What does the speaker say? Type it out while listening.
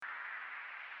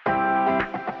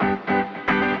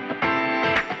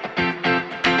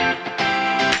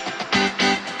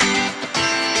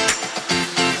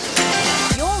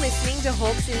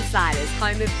Hawks Insiders,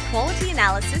 home of quality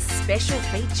analysis, special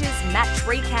features, match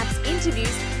recaps,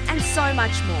 interviews, and so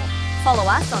much more. Follow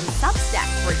us on Substack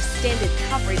for extended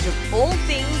coverage of all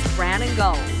things brown and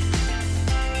gold.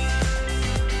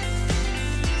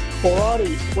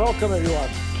 Alrighty, welcome everyone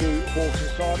to Hawks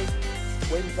Insiders.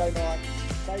 Wednesday night,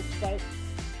 safe space.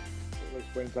 At least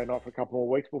Wednesday night for a couple more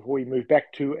weeks before we move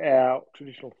back to our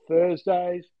traditional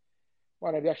Thursdays. My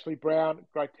name is Ashley Brown.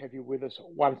 Great to have you with us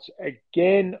once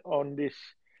again on this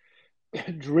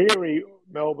dreary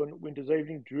Melbourne winter's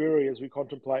evening. Dreary as we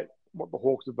contemplate what the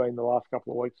Hawks have been the last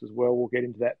couple of weeks as well. We'll get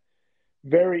into that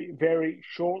very, very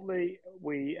shortly.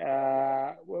 We've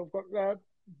got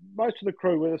most of the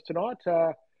crew with us tonight.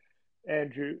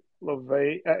 Andrew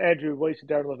Weiss and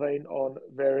Darren Levine on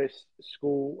various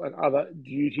school and other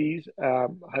duties.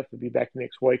 Hopefully be back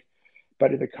next week.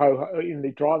 But in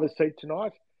the driver's seat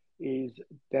tonight is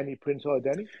Danny Prince. Hello,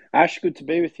 Danny. Ash, good to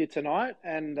be with you tonight.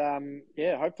 And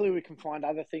hopefully we can find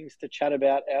other things to chat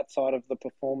about outside of the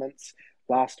performance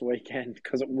last weekend,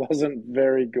 because it wasn't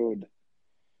very good.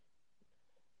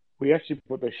 We actually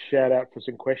put the shout out for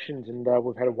some questions, and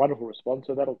we've had a wonderful response.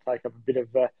 So that'll take up a bit of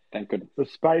thank goodness, the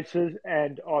spaces.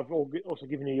 And I've also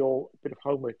given you all a bit of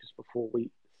homework just before we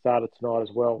started tonight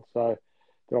as well. So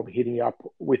that I'll be hitting you up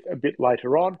with a bit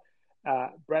later on.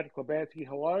 Brad Klebanski,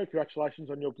 hello.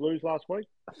 Congratulations on your Blues last week.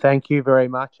 Thank you very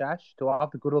much, Ash. Do I have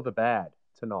the good or the bad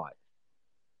tonight?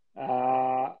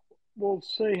 We'll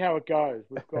see how it goes.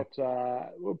 We've got. I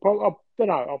don't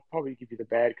know. I'll probably give you the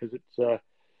bad because it's.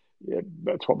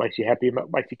 That's what makes you happy,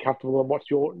 makes you comfortable, and what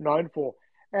you're known for.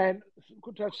 And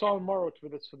good to have Simon Morrowitz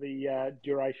with us for the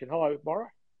duration. Hello,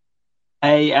 Morrow.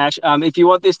 Hey, Ash. If you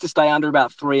want this to stay under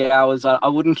about 3 hours, I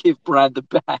wouldn't give Brad the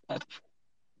bad.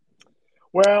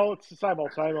 Well, it's the same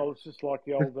old, same old. It's just like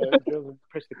the old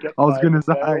press the get. I was going to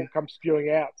say. It all comes spewing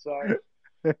out. So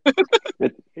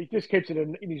he just keeps it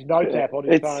in his note app on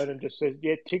his phone and just says,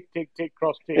 yeah, tick, tick, tick,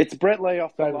 cross, tick. It's Brett Lee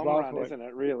off the long run, isn't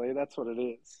it, really? That's what it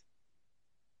is.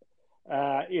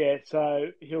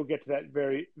 So he'll get to that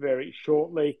very, very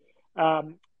shortly.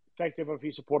 Thanks everyone for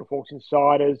your support of Hawks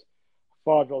Insiders.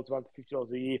 $5 a month,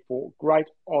 $50 a year for great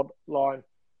online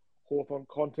Hawthorn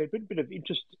content. A bit of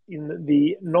interest in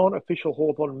the non-official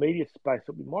Hawthorn media space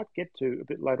that we might get to a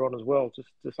bit later on as well. Just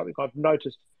something I've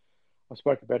noticed. I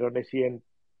spoke about it on SEN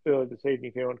earlier this evening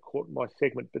if anyone caught my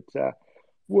segment, but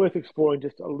worth exploring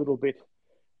just a little bit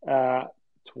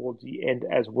towards the end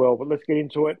as well. But let's get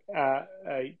into it.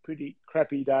 A pretty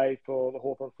crappy day for the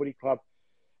Hawthorn Footy Club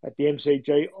at the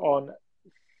MCG on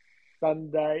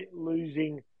Sunday,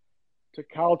 losing to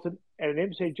Carlton at an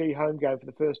MCG home game for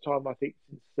the first time, I think,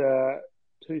 since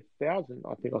 2000.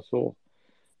 I think I saw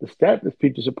the stat. That's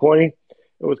pretty disappointing.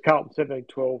 It was Carlton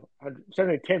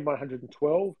 17-10,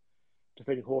 112,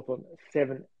 defeating Hawthorn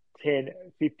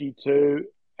 7-10-52.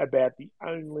 About the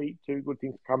only two good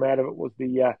things to come out of it was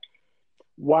the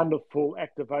wonderful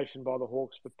activation by the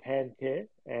Hawks for pan care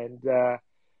and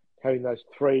having those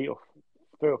three or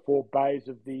four bays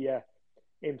of the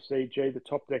MCG, the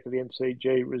top deck of the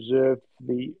MCG, reserved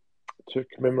to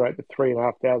commemorate the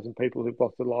 3,500 people who've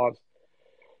lost their lives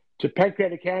to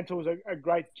pancreatic cancer was a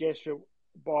great gesture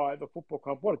by the football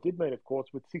club. What it did mean, of course,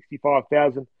 with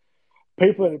 65,000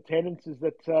 people in attendance, is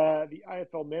that the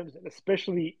AFL members, and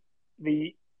especially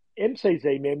the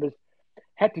MCG members,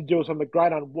 had to deal with some of the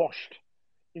great unwashed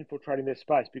infiltrating their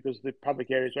space because the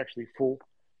public areas are actually full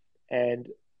and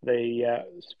the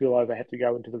spillover had to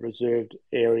go into the reserved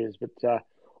areas. But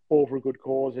all for a good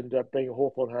cause, and being a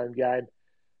Hawthorn home game,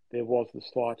 there was the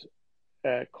slight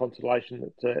consolation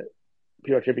that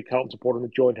pretty much every Carlton supporter in the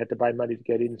joint had to pay money to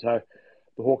get in. So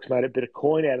the Hawks made a bit of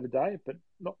coin out of the day, but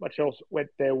not much else went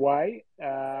their way.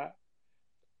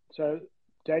 So,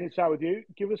 Danny, start with you.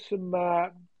 Give us some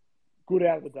good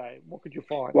out of the day. What could you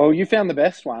find? Well, you found the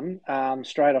best one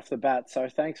straight off the bat, so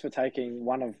thanks for taking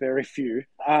one of very few.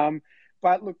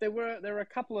 But look, there were a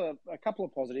couple of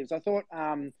positives. I thought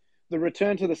the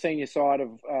return to the senior side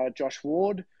of Josh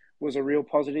Ward was a real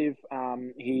positive.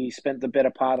 He spent the better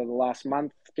part of the last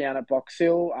month down at Box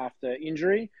Hill after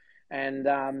injury. And,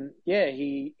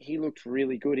 he looked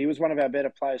really good. He was one of our better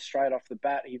players straight off the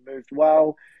bat. He moved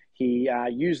well. He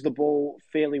used the ball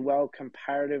fairly well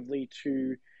comparatively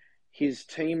to his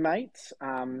teammates.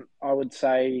 I would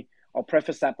say, I'll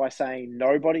preface that by saying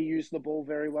nobody used the ball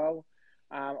very well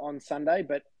on Sunday.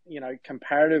 But,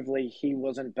 comparatively, he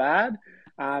wasn't bad.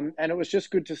 And it was just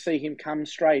good to see him come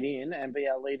straight in and be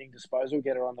our leading disposal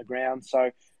getter on the ground. So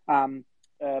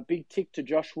a big tick to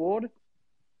Josh Ward.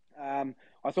 I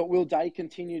thought Will Day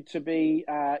continued to be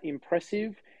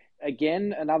impressive.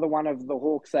 Again, another one of the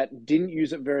Hawks that didn't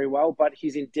use it very well, but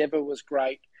his endeavour was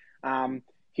great.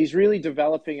 he's really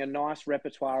developing a nice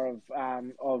repertoire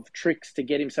of tricks to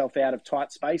get himself out of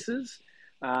tight spaces.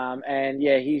 And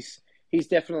yeah, he's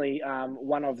definitely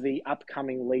one of the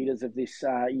upcoming leaders of this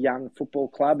young football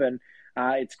club, and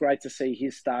it's great to see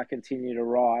his star continue to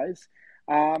rise.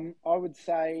 I would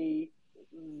say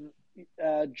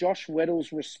Josh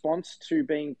Weddle's response to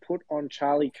being put on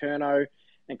Charlie Curnow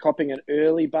and copping an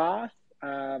early bath.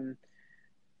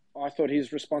 I thought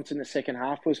his response in the second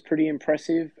half was pretty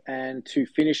impressive, and to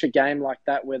finish a game like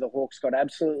that where the Hawks got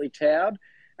absolutely towed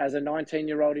as a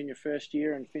 19-year-old in your first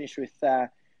year and finish with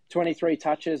 23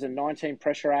 touches and 19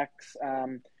 pressure acts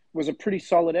was a pretty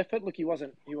solid effort. Look, he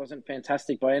wasn't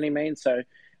fantastic by any means, so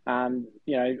I'm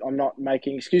not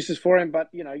making excuses for him, but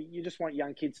you just want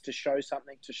young kids to show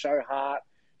something, to show heart,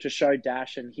 to show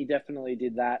dash, and he definitely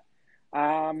did that.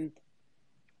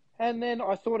 And then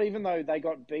I thought, even though they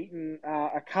got beaten,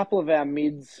 a couple of our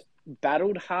mids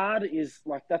battled hard.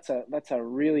 That's a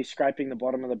really scraping the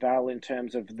bottom of the barrel in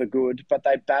terms of the good. But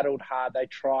they battled hard.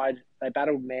 They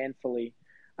battled manfully.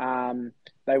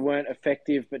 They weren't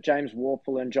effective, but James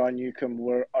Warple and John Newcomb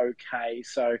were okay.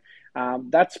 So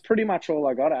that's pretty much all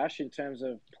I got, Ash, in terms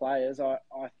of players.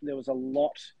 There was a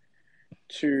lot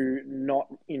to not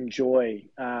enjoy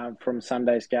from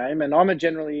Sunday's game, and I'm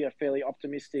generally a fairly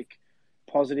optimistic,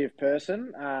 positive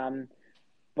person,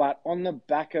 but on the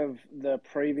back of the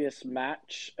previous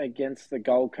match against the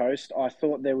Gold Coast, I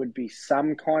thought there would be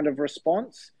some kind of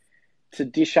response. To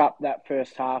dish up that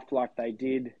first half like they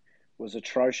did was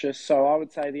atrocious. So I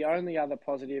would say the only other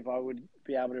positive I would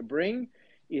be able to bring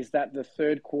is that the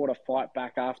third quarter fight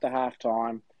back after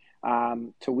halftime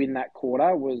to win that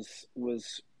quarter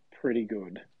was pretty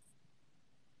good.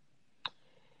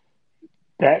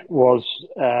 That was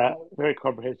very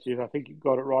comprehensive. I think you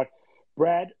got it right.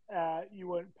 Brad, you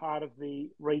weren't part of the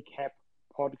recap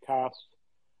podcast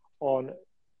on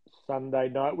Sunday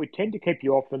night. We tend to keep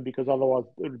you off them because otherwise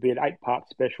it would be an 8-part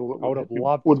special. That I would have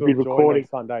loved would to be have joined recording on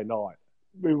Sunday night.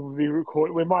 We would be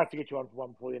recording. We might have to get you on for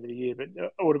one before the end of the year, but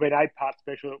it would have been an 8-part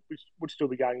special. It would still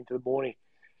be going into the morning.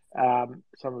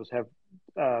 Some of us have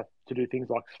to do things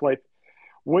like sleep.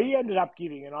 We ended up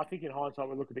giving, and I think in hindsight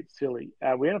we look a bit silly,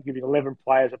 we ended up giving 11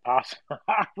 players a pass,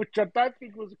 which I don't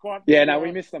think was quite... Yeah, no,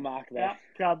 we missed the mark there.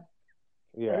 I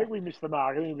think we missed the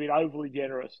mark. I think we've been overly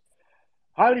generous.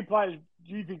 How many players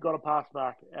do you think got a pass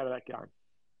mark out of that game?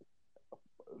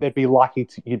 You'd be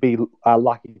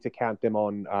lucky to count them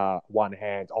on one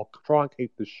hand. I'll try and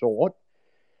keep this short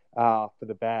for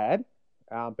the bad,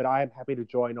 but I am happy to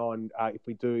join on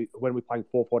when we're playing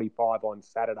 4:45 on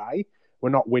Saturday. We're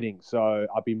not winning, so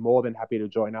I'd be more than happy to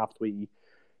join after we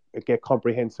get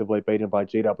comprehensively beaten by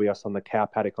GWS on the cow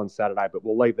paddock on Saturday, but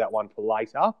we'll leave that one for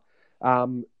later.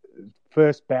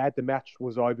 First bad, the match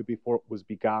was over before it was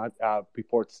begun,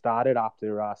 before it started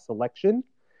after selection.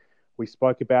 We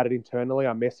spoke about it internally.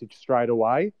 I messaged straight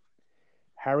away.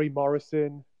 Harry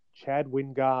Morrison, Chad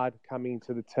Wingard coming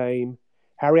into the team.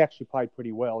 Harry actually played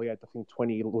pretty well. He had, I think,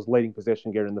 was leading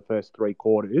possession getter in the first 3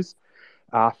 quarters.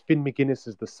 Finn McGuinness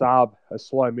is the sub, a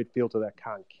slow midfielder that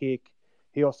can't kick.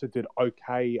 He also did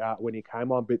okay when he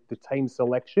came on, but the team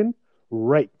selection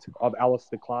reeked of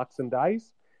Alistair Clarkson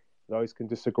days. Those can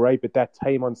disagree, but that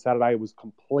team on Saturday was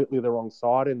completely the wrong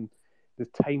side, and the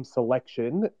team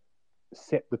selection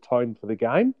set the tone for the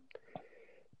game.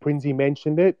 Prinzy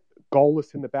mentioned it.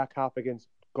 Goalless in the back half against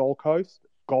Gold Coast.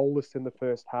 Goalless in the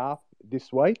first half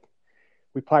this week.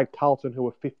 We played Carlton, who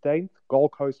were 15th.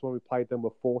 Gold Coast, when we played them,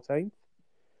 were 14th.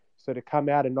 So to come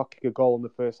out and not kick a goal in the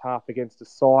first half against a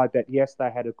side that, yes,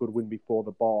 they had a good win before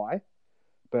the bye,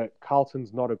 but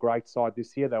Carlton's not a great side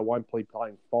this year. They won't be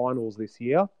playing finals this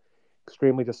year.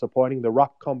 Extremely disappointing. The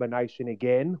ruck combination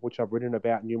again, which I've written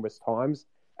about numerous times,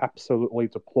 absolutely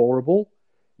deplorable.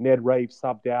 Ned Reeves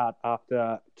subbed out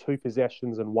after 2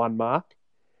 possessions and 1 mark.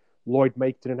 Lloyd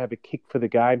Meek didn't have a kick for the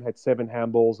game, had 7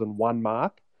 handballs and 1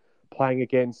 mark, playing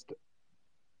against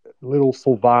Little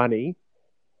Silvani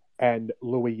and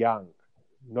Louis Young.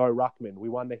 No ruckman. We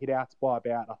won the hit-outs by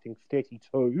about, I think,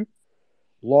 32.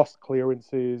 Lost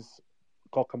clearances,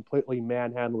 got completely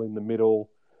manhandled in the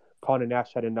middle. Connor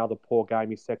Nash had another poor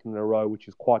game, his second in a row, which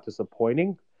is quite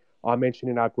disappointing. I mentioned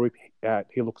in our group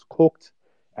he looks cooked.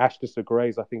 Ash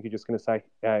disagrees. I think you're just going to say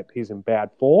he's in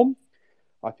bad form.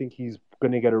 I think he's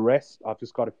going to get a rest. I've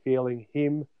just got a feeling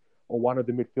him or one of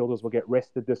the midfielders will get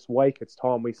rested this week. It's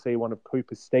time we see one of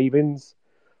Cooper Stevens.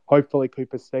 Hopefully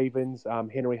Cooper Stevens.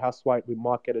 Henry Huswaite, we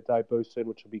might get a debut soon,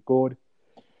 which will be good.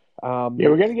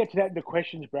 We're going to get to that in the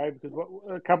questions, bro, because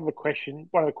one of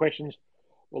the questions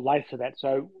relates to that.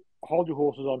 So hold your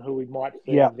horses on who we might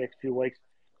see in the next few weeks,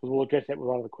 because we'll address that with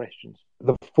one of the questions.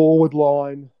 The forward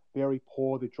line, very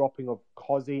poor. The dropping of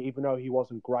Cozzy, even though he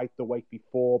wasn't great the week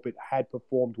before, but had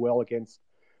performed well against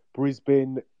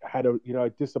Brisbane, had a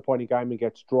disappointing game and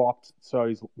gets dropped.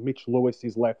 So Mitch Lewis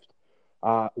is left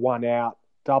one out,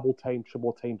 double team,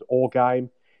 triple teamed all game.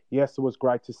 Yes, it was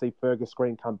great to see Fergus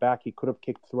Green come back. He could have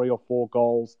kicked 3 or 4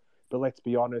 goals, but let's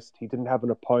be honest, he didn't have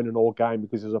an opponent all game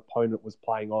because his opponent was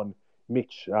playing on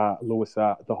Mitch Lewis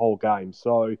the whole game.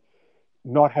 So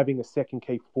not having a second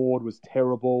key forward was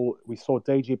terrible. We saw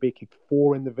DGB kick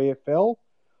 4 in the VFL.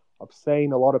 I've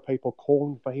seen a lot of people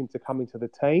calling for him to come into the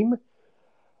team.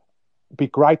 Be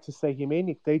great to see him in.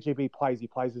 If DGB plays, he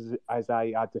plays as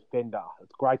a defender.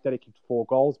 It's great that he kicked 4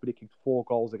 goals, but he kicked 4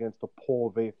 goals against a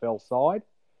poor VFL side.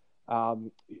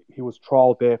 He was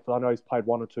trialled there. I know he's played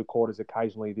 1 or 2 quarters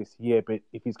occasionally this year, but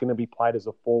if he's going to be played as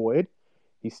a forward,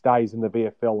 he stays in the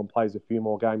VFL and plays a few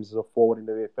more games as a forward in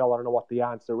the VFL. I don't know what the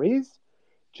answer is.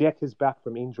 Jack is back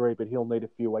from injury, but he'll need a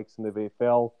few weeks in the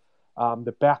VFL.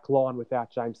 The back line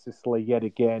without James Sicily yet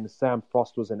again. Sam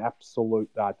Frost was an absolute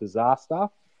disaster.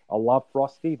 I love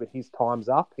Frosty, but his time's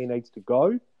up. He needs to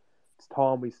go. It's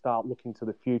time we start looking to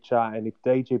the future. And if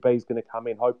DGB is going to come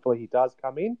in, hopefully he does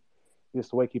come in.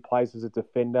 This week he plays as a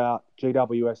defender.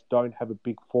 GWS don't have a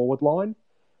big forward line.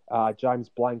 James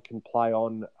Blank can play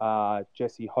on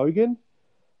Jesse Hogan.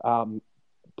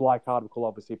 Blake Hardwick will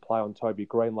obviously play on Toby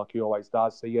Green like he always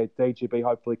does. So, yeah, DGB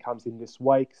hopefully comes in this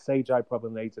week. CJ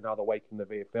probably needs another week in the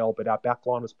VFL, but our back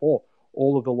line was poor.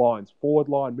 All of the lines, forward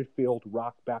line, midfield,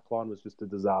 ruck, back line was just a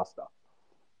disaster.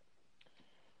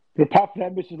 But apart from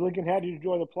that, Mrs. Lincoln, how did you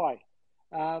enjoy the play?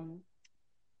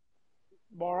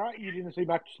 Maura, you didn't see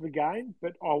much of the game,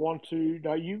 but I want to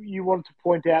know, you wanted to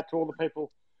point out to all the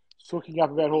people talking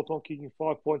up about Hawthorn kicking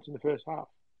 5 points in the first half.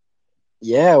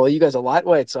 Yeah, well, you guys are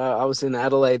lightweights. I was in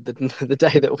Adelaide the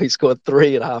day that we scored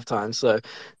 3 at halftime. So,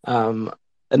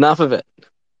 enough of it.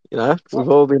 We've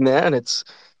all been there, and it's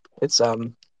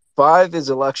 5 is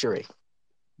a luxury.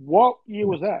 What year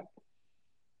was that?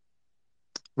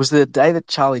 It was the day that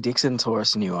Charlie Dixon tore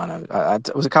us a new one.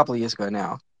 It was a couple of years ago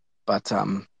now, but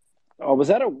was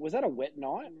that a wet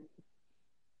night?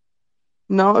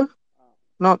 No,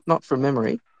 not from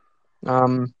memory.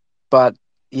 But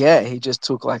yeah, he just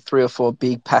took like 3 or 4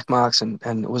 big pack marks and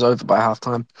it was over by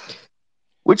halftime.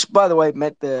 Which, by the way,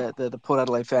 meant the Port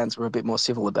Adelaide fans were a bit more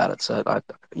civil about it. So,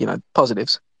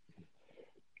 positives.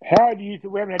 How do you?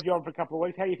 We haven't had you on for a couple of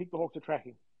weeks. How do you think the Hawks are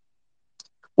tracking?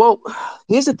 Well,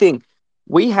 here's the thing: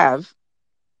 we have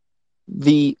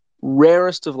the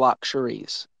rarest of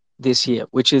luxuries this year,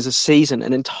 which is an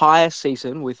entire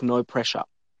season with no pressure.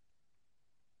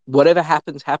 Whatever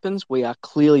happens. We are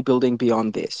clearly building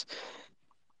beyond this.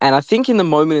 And I think in the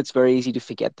moment, it's very easy to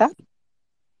forget that.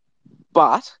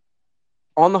 But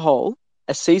on the whole,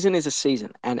 a season is a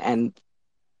season, and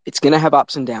it's going to have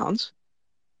ups and downs.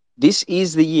 This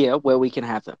is the year where we can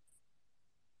have them.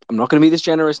 I'm not going to be this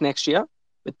generous next year,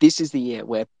 but this is the year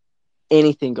where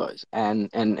anything goes. And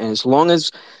as long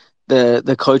as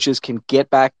the coaches can get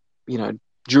back,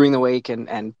 during the week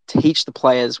and teach the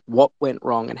players what went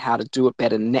wrong and how to do it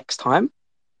better next time,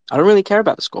 I don't really care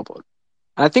about the scoreboard.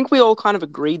 And I think we all kind of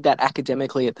agreed that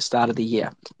academically at the start of the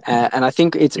year. And I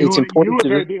think it's important. You were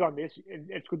very big on this.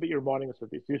 It's good that you're reminding us of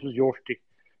this. This was your shtick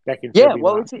back in Yeah, February.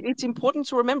 well, it's important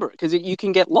to remember it because you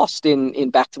can get lost in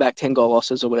back-to-back 10-goal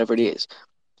losses or whatever it is.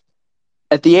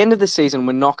 At the end of the season,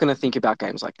 we're not going to think about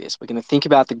games like this. We're going to think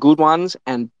about the good ones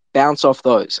and bounce off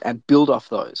those and build off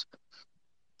those.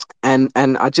 And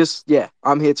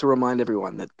I'm here to remind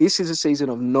everyone that this is a season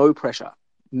of no pressure,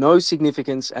 no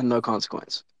significance, and no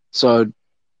consequence. So,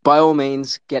 by all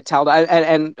means, get talented.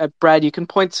 And Brad, you can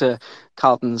point to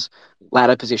Carlton's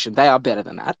ladder position. They are better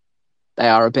than that. They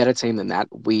are a better team than that.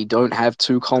 We don't have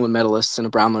 2 Coleman medalists and a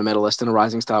Brownlow medalist and a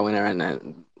Rising Star winner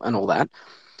and all that.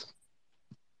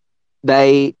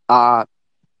 They are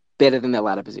better than their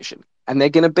ladder position. And they're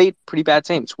going to beat pretty bad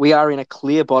teams. We are in a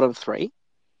clear bottom 3.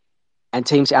 And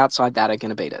teams outside that are going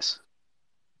to beat us.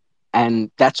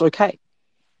 And that's okay.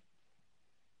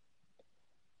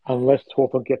 Unless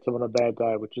Hawthorn gets them on a bad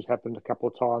day, which has happened a couple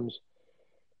of times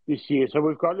this year. So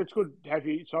it's good to have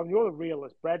you. So you're the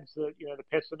realist. Brad's the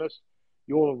pessimist.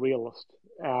 You're the realist.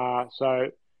 So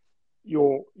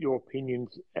your opinions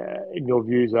and your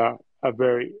views are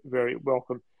very, very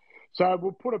welcome. So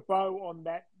we'll put a bow on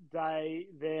that day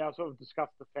there. I sort of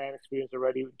discussed the fan experience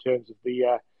already in terms of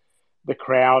the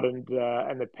crowd and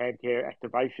the Panther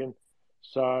activation.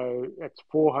 So that's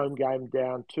 4 home games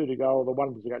down, 2 to go. The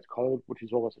one was against Collingwood, which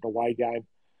is almost an away game,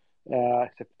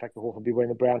 except the fact that Hawthorn will be wearing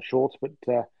the brown shorts. But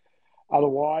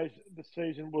otherwise, the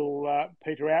season will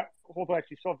peter out. Hawthorn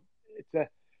actually it's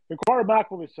been quite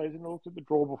remarkable this season. I looked at the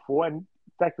draw before, and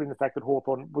factor in the fact that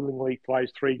Hawthorn has willingly played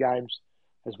 3 games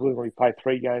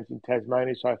in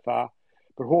Tasmania so far.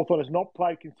 But Hawthorn has not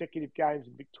played consecutive games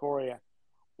in Victoria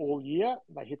all year.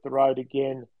 They hit the road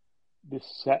again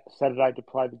this Saturday to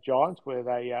play the Giants, where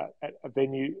they at a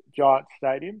venue, Giants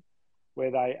Stadium, where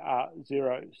they are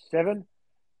 0-7.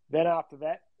 Then after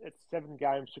that, it's 7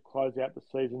 games to close out the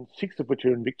season, 6 of which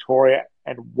are in Victoria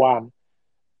and one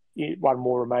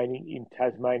more remaining in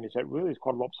Tasmania. So it really is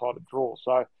quite a lopsided draw.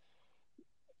 So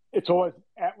we've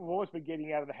always been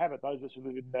getting out of the habit, those of us who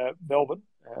live in Melbourne,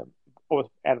 always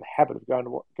out of the habit of going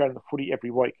to the footy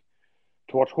every week.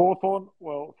 To watch Hawthorn,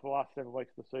 well, for the last 7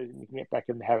 weeks of the season, you can get back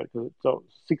in the habit because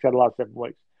it's 6 out of the last 7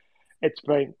 weeks. It's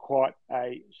been quite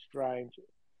a strange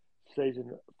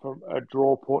season from a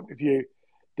draw point of view.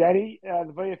 Danny,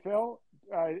 the VFL,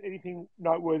 anything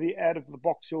noteworthy out of the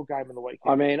Box Hill game in the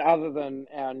weekend? I mean, other than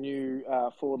our new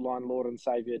forward line Lord and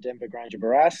Saviour, Denver Granger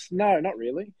Barras, no, not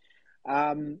really.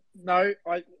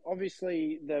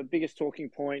 Obviously the biggest talking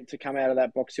point to come out of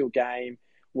that Box Hill game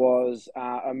was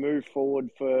a move forward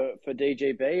for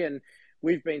DGB, and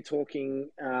we've been talking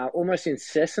almost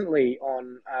incessantly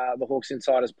on the Hawks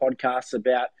Insiders podcast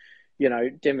about,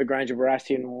 Denver Granger Barras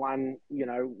in one,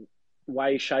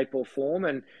 way, shape or form.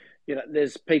 And,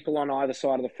 there's people on either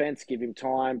side of the fence, give him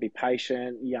time, be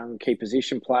patient, young key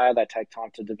position player, they take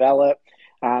time to develop.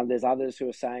 There's others who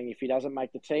are saying if he doesn't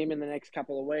make the team in the next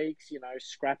couple of weeks,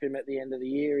 scrap him at the end of the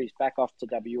year, he's back off to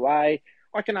WA.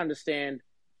 I can understand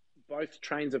both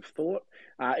trains of thought,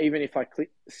 even if I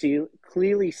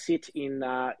clearly sit in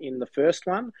the first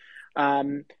one.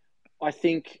 I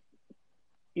think,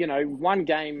 one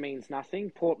game means nothing.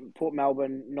 Port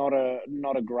Melbourne, not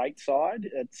a great side.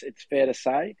 It's fair to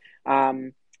say.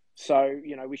 So,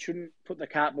 we shouldn't put the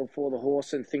cart before the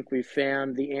horse and think we've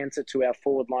found the answer to our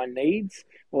forward line needs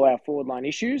or our forward line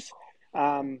issues.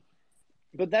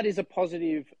 But that is a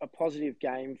positive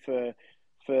game for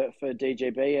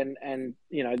DGB and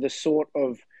the sort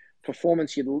of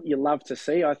performance you love to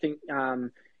see. I think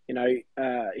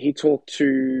he talked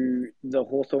to the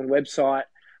Hawthorn website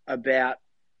about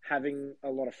having a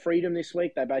lot of freedom this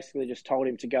week. They basically just told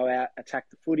him to go out, attack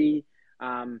the footy.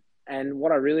 And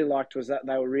what I really liked was that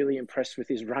they were really impressed with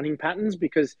his running patterns,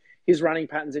 because his running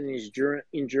patterns and his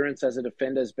endurance as a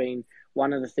defender has been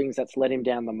one of the things that's let him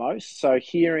down the most. So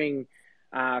hearing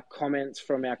comments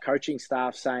from our coaching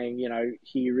staff saying,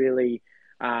 he really,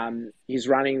 his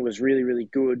running was really, really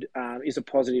good, is a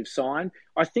positive sign.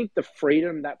 I think the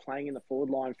freedom that playing in the forward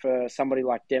line for somebody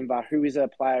like Denver, who is a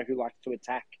player who likes to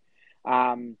attack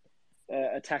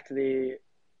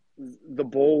the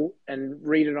ball and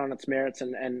read it on its merits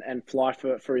and fly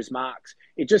for his marks,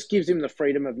 it just gives him the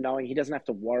freedom of knowing he doesn't have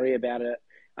to worry about it.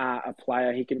 A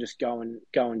player, he can just go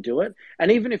and do it.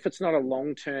 And even if it's not a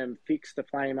long-term fix to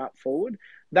play him up forward,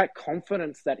 that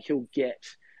confidence that he'll get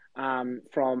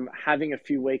from having a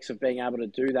few weeks of being able to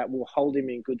do that will hold him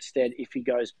in good stead if he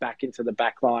goes back into the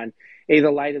back line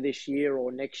either later this year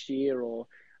or next year or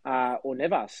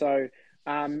never. So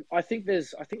I think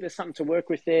there's something to work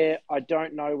with there. I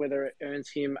don't know whether it earns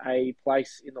him a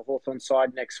place in the Hawthorn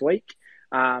side next week.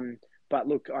 But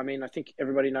look, I mean, I think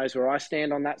everybody knows where I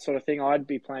stand on that sort of thing. I'd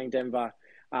be playing Denver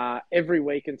every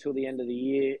week until the end of the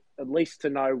year, at least to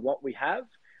know what we have.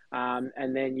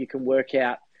 And then you can work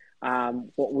out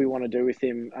what we want to do with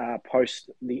him post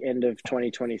the end of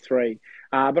 2023.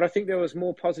 But I think there was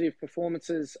more positive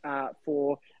performances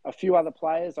for a few other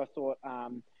players. I thought,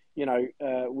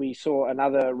 we saw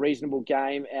another reasonable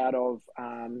game out of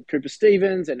Cooper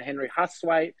Stevens and Henry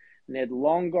Hustwaite. Ned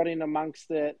Long got in amongst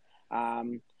it.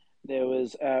 There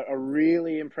was a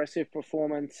really impressive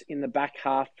performance in the back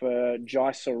half for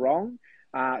Jai Sarong,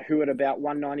 who at about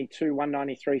 192,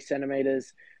 193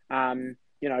 centimetres,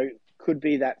 could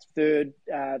be that third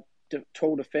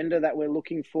tall defender that we're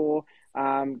looking for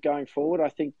going forward. I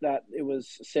think that it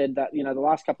was said that, the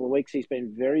last couple of weeks he's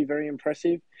been very, very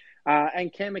impressive.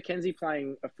 And Cam McKenzie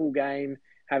playing a full game,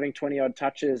 having 20-odd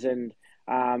touches and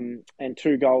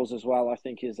 2 goals as well, I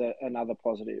think is another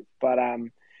positive. But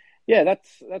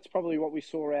that's probably what we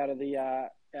saw out of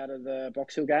the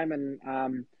Box Hill game,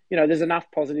 and there's enough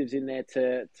positives in there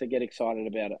to get excited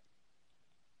about it.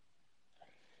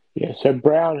 Yeah, so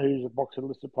Brown, who's a Box Hill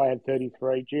listed player,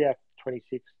 33, GF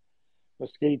 26,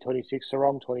 Muskee 26,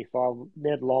 Sarong 25,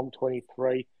 Ned Long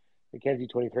 23, McKenzie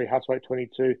 23, Hustwaite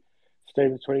 22,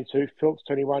 Stevens 22, Phillips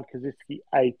 21, Kaczynski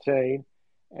 18.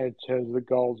 And in terms of the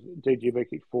goals, DGB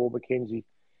kicked 4, McKenzie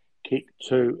kicked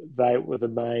 2. They were the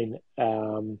main.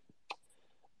 Highlights.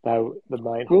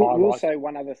 We'll say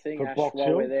one other thing, Ash, while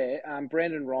we're there.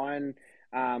 Brandon Ryan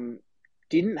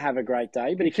didn't have a great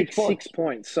day, but he kicked 6 6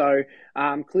 points. So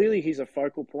clearly he's a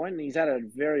focal point, and he's had a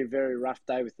very, very rough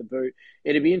day with the boot.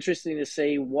 It'd be interesting to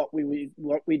see what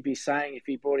we'd be saying if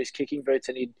he brought his kicking boots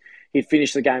and he'd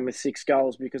finish the game with 6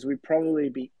 goals, because we'd probably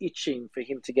be itching for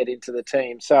him to get into the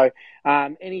team. So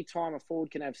any time a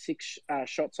forward can have 6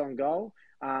 shots on goal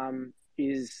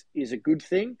is a good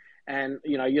thing, and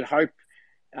you'd hope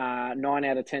 9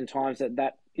 out of 10 times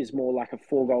that is more like a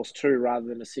 4 goals 2 rather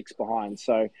than a 6 behind.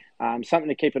 So something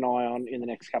to keep an eye on in the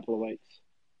next couple of weeks.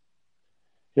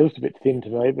 He looks a bit thin to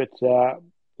me, but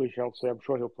we shall see. I'm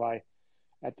sure he'll play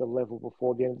at the level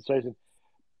before the end of the season.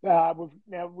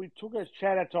 We took a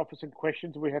shout out to offer some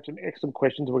questions. We have some excellent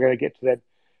questions. We're going to get to them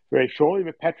very shortly.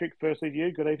 But Patrick, firstly to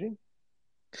you, good evening.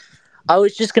 I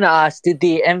was just going to ask, did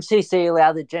the MCC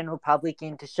allow the general public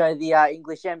in to show the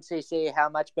English MCC how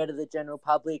much better the general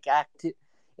public act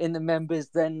in the members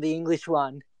than the English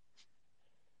one?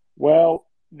 Well,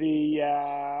 the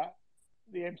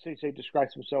MCC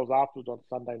disgraced themselves afterwards on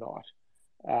Sunday night.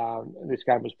 And this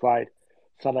game was played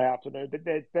Sunday afternoon. But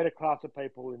there's better class of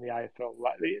people in the AFL.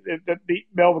 Like the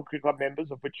Melbourne Cricket Club members,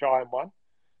 of which I am one,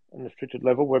 on the restricted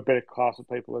level, were better class of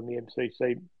people than the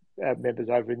MCC members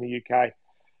over in the UK.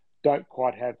 Don't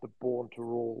quite have the born to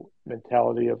rule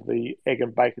mentality of the egg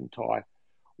and bacon tie,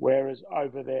 whereas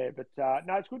over there. But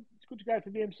no, it's good. It's good to go to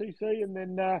the MCC and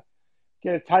then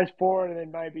get a taste for it, and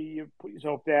then maybe you put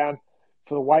yourself down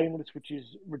for the waiting list, which is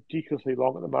ridiculously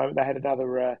long at the moment. They had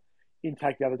another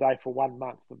intake the other day for 1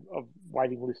 month of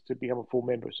waiting list to become a full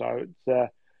member. So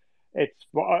it's.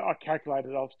 I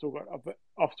calculated I've still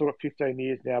got 15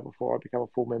 years now before I become a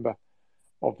full member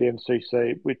of the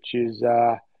MCC, which is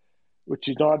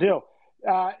not ideal.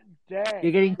 Dan,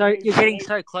 You're getting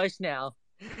so close now.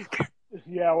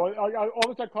 Yeah, well, I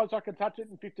was so close I can touch it.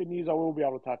 In 15 years, I will be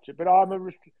able to touch it. But I'm a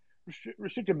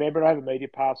restricted member. I have a media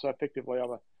pass, so effectively,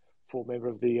 I'm a full member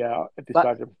of the. At this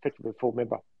stage, I'm effectively a full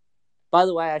member. By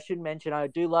the way, I should mention I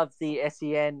do love the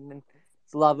SEN and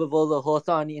love of all the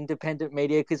Hawthorn independent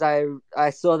media, because I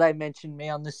saw they mentioned me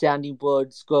on the sounding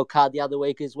board scorecard the other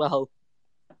week as well.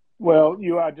 Well,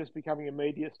 you are just becoming a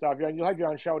media star. You'll have your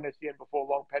own show on SEN before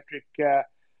long, Patrick.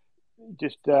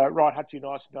 Just write Hutchie a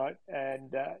nice note,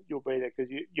 and you'll be there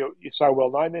because you're so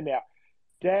well known there now.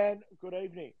 Dan, good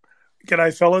evening.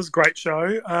 G'day, fellas. Great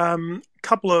show.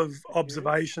 Couple of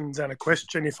observations and a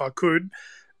question, if I could.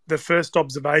 The first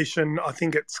observation, I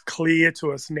think it's clear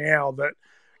to us now that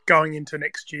going into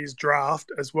next year's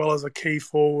draft, as well as a key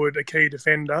forward, a key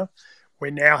defender, we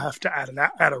now have to add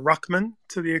a ruckman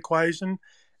to the equation,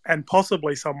 and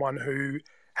possibly someone who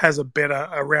has a better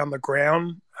around the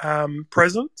ground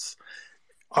presence.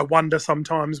 I wonder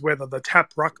sometimes whether the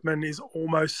tap ruckman is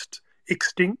almost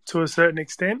extinct to a certain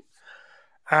extent.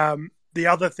 The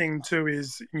other thing too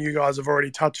is, and you guys have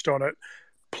already touched on it,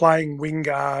 playing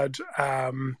Wingard,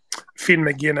 Finn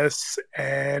McGuinness,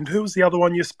 and who was the other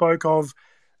one you spoke of?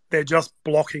 They're just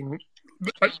blocking.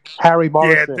 Harry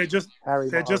Morrison. Yeah,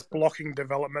 they're just blocking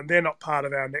development. They're not part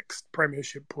of our next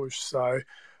premiership push. So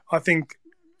I think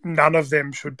none of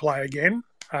them should play again.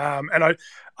 And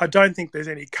I don't think there's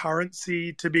any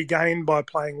currency to be gained by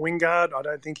playing Wingard. I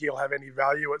don't think he'll have any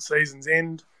value at season's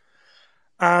end.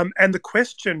 And the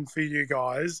question for you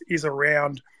guys is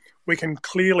around, we can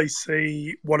clearly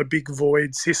see what a big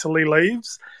void Sicily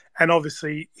leaves. And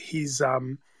obviously his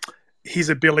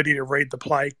ability to read the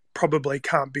play probably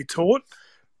can't be taught.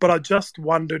 But I just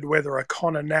wondered whether a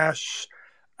Connor Nash,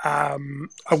 a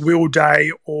Will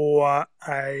Day or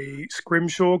a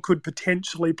Scrimshaw could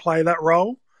potentially play that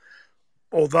role.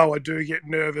 Although I do get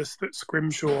nervous that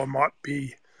Scrimshaw might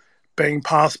be being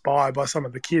passed by some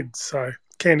of the kids. So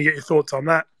keen to get your thoughts on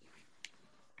that.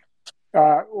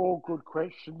 All good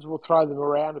questions. We'll throw them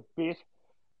around a bit.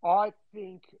 I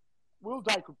think Will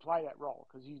Day could play that role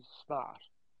because he's smart.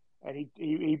 And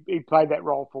he played that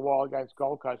role for a while against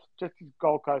Gold Coast. Just as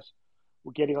Gold Coast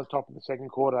were getting on top in the second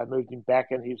quarter, they moved him back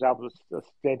and he was able to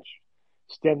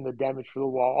stem the damage for a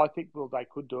little while. I think Will Day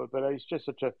could do it, but he's just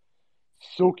such a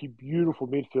silky, beautiful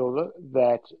midfielder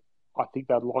that I think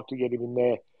they'd like to get him in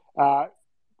there.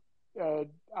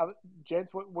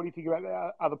 Gents, what do you think about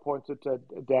the other points that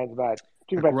Dan's made?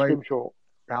 Think about Scrimshaw.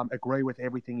 Agree with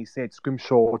everything he said.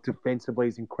 Scrimshaw defensively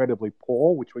is incredibly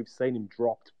poor, which we've seen him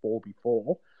dropped for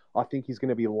before. I think he's going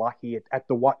to be lucky at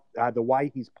the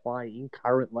way he's playing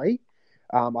currently.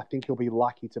 I think he'll be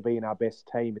lucky to be in our best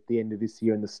team at the end of this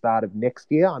year and the start of next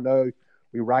year. I know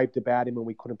we raved about him and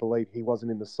we couldn't believe he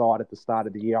wasn't in the side at the start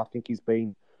of the year. I think he's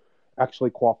been actually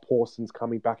quite poor since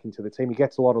coming back into the team. He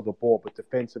gets a lot of the ball, but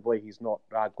defensively he's not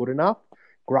good enough.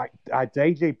 Great.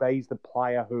 DGB is the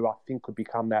player who I think could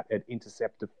become that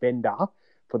intercept defender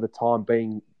for the time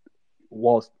being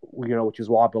which is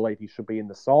why I believe he should be in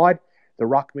the side. The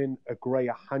ruckmen agree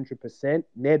 100%.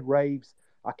 Ned Reeves,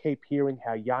 I keep hearing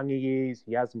how young he is.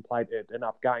 He hasn't played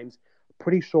enough games.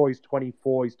 Pretty sure he's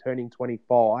 24. He's turning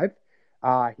 25.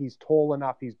 He's tall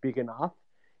enough. He's big enough.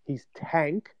 He's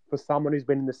tank for someone who's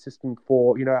been in the system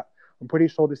for, I'm pretty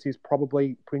sure this is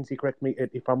probably, Princey, correct me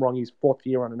if I'm wrong, his 4th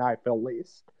year on an AFL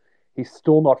list. He's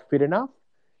still not fit enough.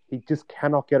 He just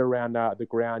cannot get around the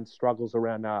ground, struggles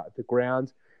around the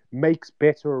ground, makes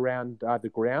better around the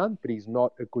ground, but he's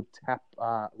not a good tap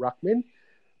ruckman.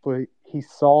 For his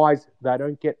size, they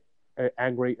don't get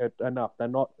angry enough. They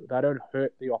don't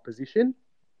hurt the opposition.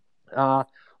 I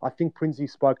think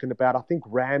Princey's spoken about. I think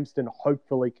Ramsden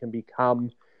hopefully can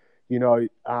become,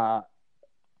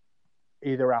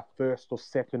 either our first or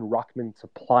second ruckman to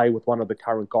play with one of the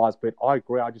current guys. But I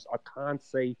agree. I can't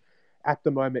see at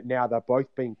the moment now they're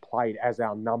both being played as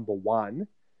our number one,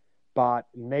 but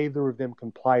neither of them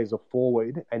can play as a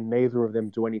forward and neither of them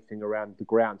do anything around the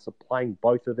ground. So playing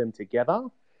both of them together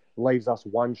leaves us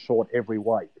one short every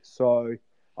week. So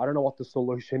I don't know what the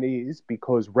solution is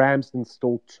because Ramsden's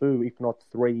still 2, if not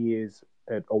 3 years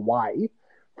away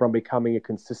from becoming a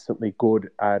consistently good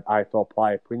AFL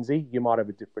player. Prinsey, you might have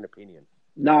a different opinion.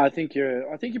 No, I think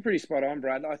you're pretty spot on,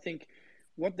 Brad. I think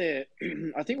what they're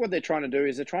trying to do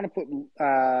is they're trying to put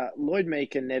Lloyd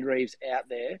Meek and Ned Reeves out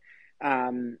there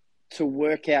to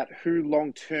work out who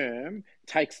long term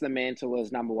takes the mantle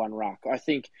as number one ruck. I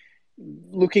think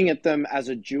looking at them as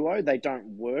a duo, they don't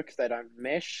work, they don't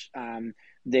mesh.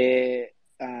 They're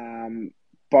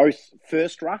both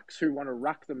first rucks who want to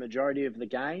ruck the majority of the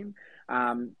game.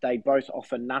 They both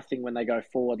offer nothing when they go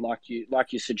forward, like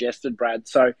you suggested, Brad.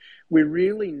 So we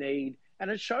really need, and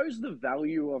it shows the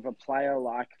value of a player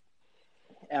like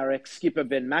our ex-skipper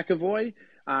Ben McAvoy,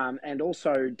 and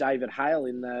also David Hale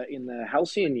in the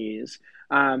Halcyon years.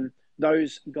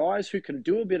 Those guys who can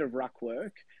do a bit of ruck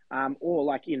work, or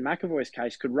like in McAvoy's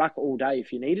case, could ruck all day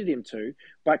if you needed him to,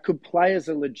 but could play as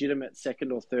a legitimate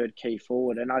second or third key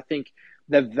forward. And I think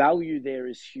the value there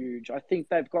is huge. I think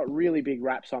they've got really big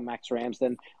raps on Max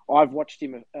Ramsden. I've watched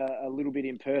him a little bit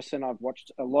in person. I've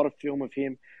watched a lot of film of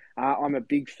him. I'm a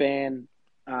big fan.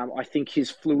 I think his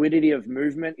fluidity of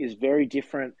movement is very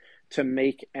different to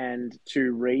Meek and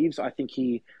to Reeves. I think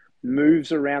he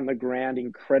moves around the ground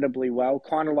incredibly well,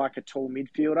 kind of like a tall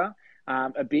midfielder,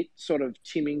 a bit sort of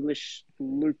Tim English,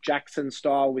 Luke Jackson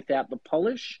style without the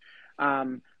polish.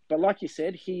 But like you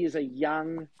said, he is a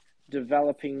young,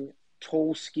 developing,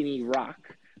 tall, skinny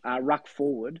ruck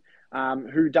forward,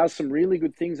 who does some really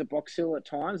good things at Box Hill at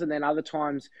times, and then other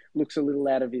times looks a little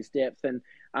out of his depth. And,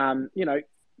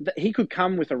 he could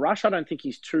come with a rush. I don't think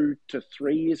he's 2 to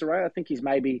 3 years away. I think he's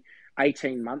maybe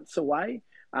 18 months away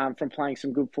from playing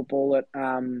some good football at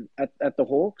the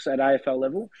Hawks at AFL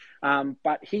level.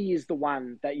 But he is the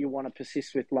one that you want to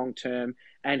persist with long term,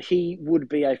 and he would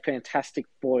be a fantastic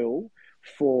foil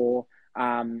for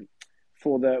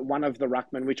the one of the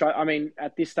ruckmen, which I mean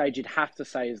at this stage you'd have to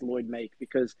say is Lloyd Meek,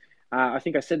 because I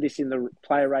think I said this in the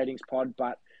player ratings pod,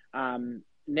 but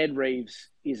Ned Reeves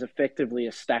is effectively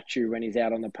a statue when he's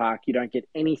out on the park. You don't get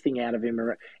anything out of him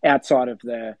outside of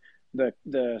the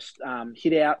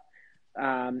hit out,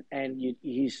 and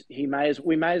we may as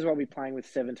well be playing with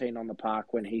 17 on the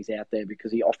park when he's out there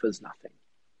because he offers nothing.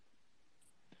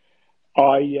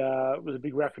 I was a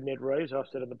big rap for Ned Reeves. I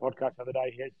said on the podcast the other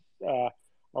day,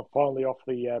 I'm finally off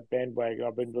the bandwagon.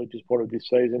 I've been really disappointed this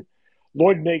season.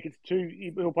 Lloyd Meek,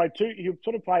 he'll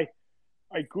sort of play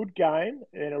a good game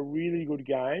and a really good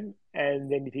game, and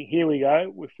then you think, here we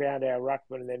go, we found our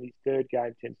ruckman, and then his third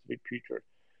game tends to be putrid.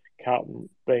 Carlton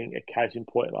being a case in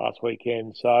point last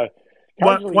weekend. So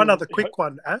one other quick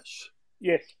one, Ash.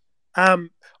 Yes.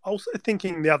 Also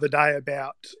thinking the other day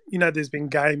about, there's been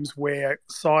games where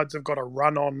sides have got a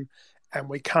run on and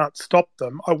we can't stop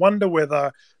them. I wonder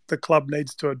whether the club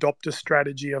needs to adopt a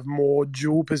strategy of more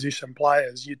dual position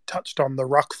players. You touched on the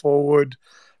ruck forward,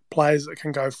 players that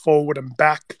can go forward and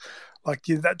back.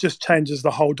 That just changes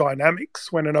the whole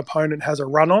dynamics when an opponent has a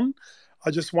run on.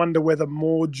 I just wonder whether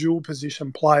more dual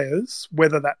position players,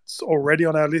 whether that's already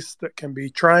on our list that can be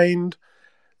trained.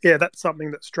 Yeah, that's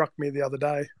something that struck me the other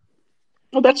day.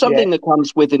 Well, that's something that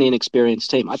comes with an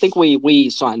inexperienced team. I think we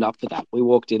signed up for that. We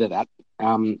walked into that.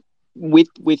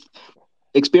 With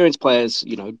experienced players,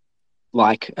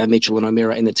 like Mitchell and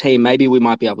O'Meara in the team, maybe we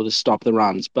might be able to stop the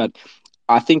runs. But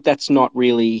I think that's not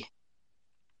really...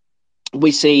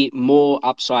 We see more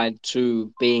upside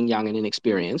to being young and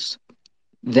inexperienced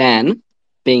than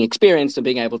being experienced and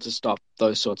being able to stop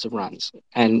those sorts of runs.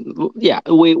 And yeah,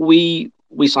 we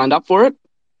signed up for it.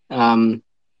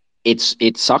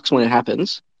 It sucks when it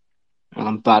happens,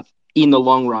 but in the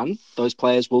long run, those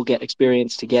players will get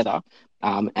experience together,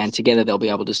 and together they'll be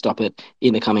able to stop it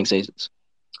in the coming seasons.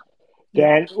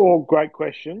 Dan, all great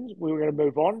questions. We were going to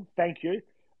move on. Thank you.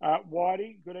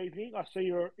 Whitey, good evening. I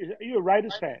see are you a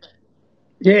Raiders fan?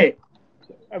 Yeah.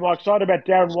 Am I excited about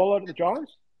Darren Waller at the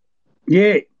Giants?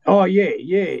 Yeah. Oh, yeah.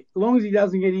 As long as he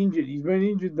doesn't get injured. He's been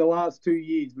injured the last 2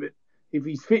 years, but if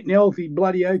he's fit and healthy,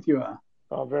 bloody oath you are.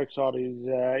 I'm very excited.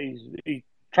 He's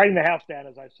trading the house down,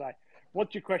 as they say.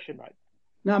 What's your question, mate?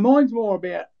 No, mine's more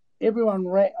about everyone.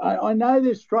 I know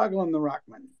they're struggling, the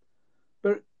Ruckman,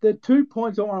 but the 2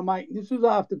 points I want to make, this was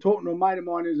after talking to a mate of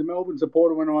mine who's a Melbourne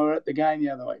supporter when I was at the game the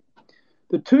other week.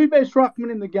 The 2 best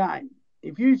Ruckman in the game,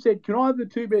 if you said, can I have the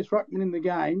 2 best Ruckman in the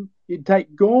game, you'd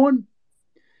take Gawn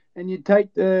and you'd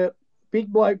take the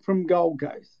big bloke from Gold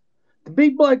Coast. The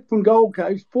big bloke from Gold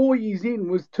Coast, 4 years in,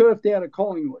 was turfed out of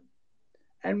Collingwood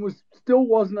and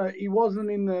he wasn't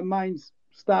in the main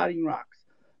starting rucks.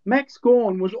 Max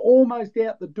Gawn was almost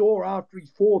out the door after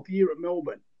his 4th year at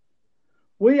Melbourne.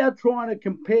 We are trying to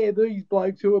compare these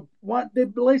blokes who they're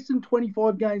less than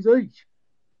 25 games each.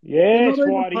 Yes,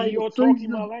 Whitey, you're talking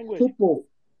my language. Football.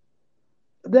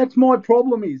 That's my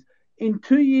problem is, in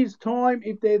 2 years' time,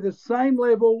 if they're the same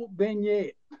level, then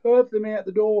turf them out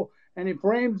the door. And if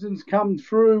Ramsden's come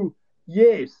through,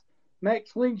 yes.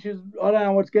 Max Lynch I don't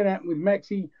know what's going to happen with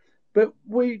Maxi, but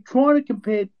we're trying to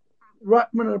compare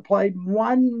Ruckman have played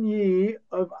 1 year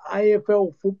of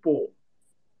AFL football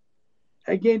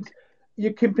against,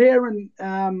 you're comparing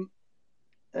Benny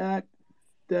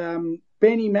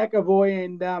McAvoy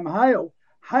and Hale.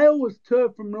 Hale was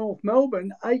turfed from North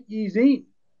Melbourne 8 years in.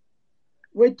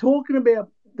 We're talking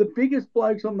about the biggest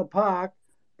blokes on the park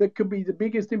that could be the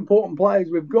biggest important players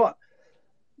we've got.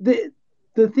 The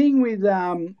thing with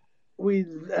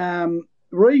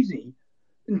Reezy,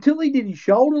 until he did his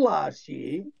shoulder last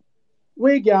year,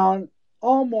 we're going,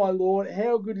 oh my Lord,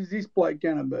 how good is this bloke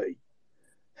going to be?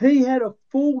 He had a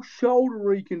full shoulder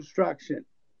reconstruction.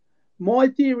 My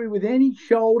theory with any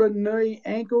shoulder, knee,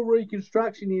 ankle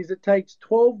reconstruction is it takes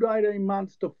 12 to 18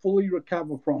 months to fully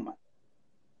recover from it.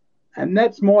 And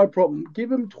that's my problem.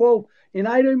 Give him 12. In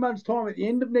 18 months' time, at the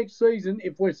end of next season,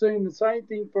 if we're seeing the same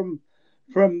thing from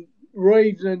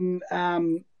Reeves and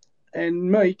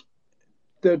Meek,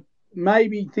 to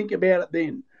maybe think about it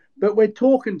then. But we're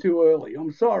talking too early.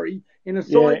 I'm sorry. In a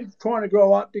side that's trying to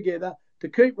grow up together, to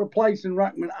keep replacing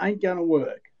Ruckman ain't going to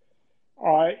work.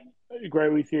 I agree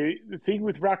with you. The thing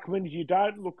with Ruckman is you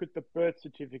don't look at the birth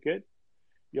certificate.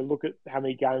 You look at how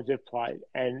many games they've played.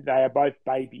 And they are both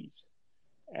babies.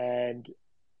 And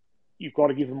you've got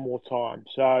to give them more time.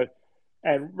 So,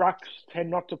 and Rucks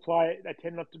tend not to play. They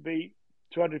tend not to be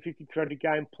 250, 300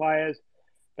 game players.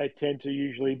 They tend to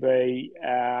usually be,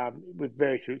 with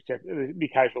very few exceptions, the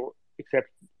occasional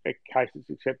cases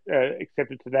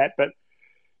accepted to that, but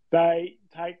they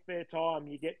take their time.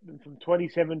 You get them from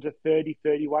 27 to 30,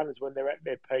 31 is when they're at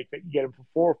their peak. But you get them for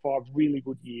 4 or 5 really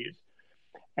good years,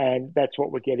 and that's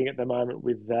what we're getting at the moment.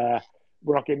 We're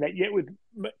not getting that yet with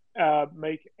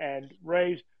Meek and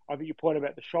Reeves. I think your point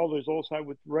about the shoulders also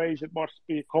with Reeves, it might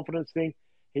be a confidence thing.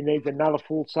 He needs another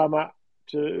full summer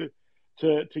to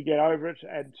get over it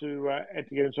and to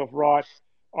get himself right.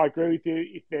 I agree with you.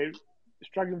 If they're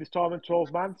struggling this time in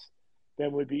 12 months,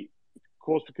 then we'd be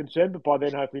cause for concern. But by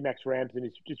then, hopefully, Max Ramsden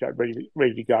is just ready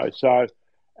to go. So,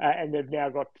 and they've now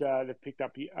they've picked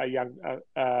up a young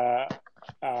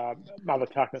Mother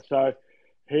Tucker, so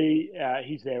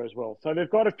he's there as well. So they've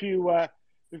got a few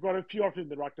options in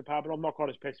the ruck department. I'm not quite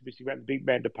as pessimistic about the big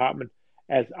man department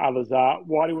as others are.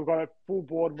 Whitey, we've got a full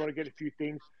board and want to get a few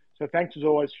things. So thanks as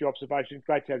always for your observations.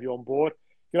 Great to have you on board.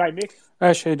 G'day, Mick.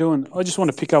 Ash, how you doing? I just want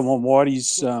to pick up on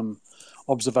Whitey's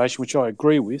observation, which I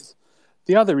agree with.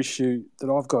 The other issue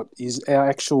that I've got is our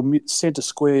actual centre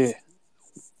square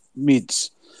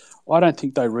mids. I don't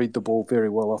think they read the ball very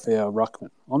well off our ruckman.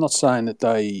 I'm not saying that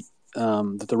that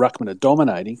the ruckmen are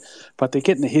dominating, but they're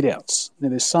getting the hit outs. Now,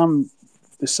 there's some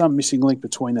missing link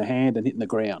between the hand and hitting the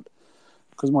ground.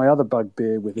 Because my other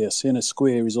bugbear with our centre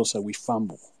square is also we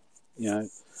fumble,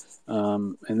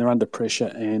 and they're under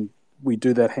pressure, and we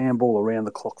do that handball around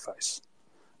the clock face,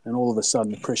 and all of a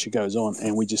sudden the pressure goes on,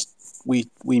 and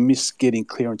we miss getting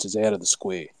clearances out of the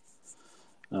square.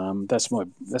 That's my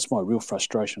real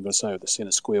frustration, I've got to say, with the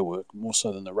centre square work, more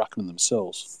so than the ruckmen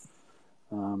themselves.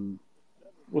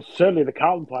 Well, certainly the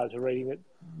Carlton players are reading it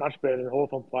much better than the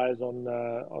Hawthorn players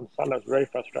on Sunday. It's very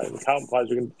frustrating. The Carlton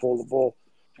players are going to fall the ball.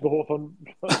 The Hawthorn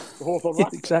yeah,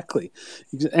 exactly.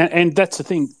 And that's the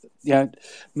thing.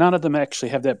 None of them actually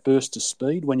have that burst of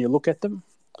speed when you look at them.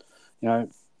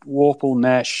 Warple,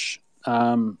 Nash,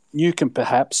 Newcomb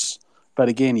perhaps, but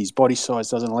again, his body size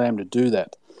doesn't allow him to do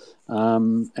that.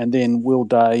 And then Will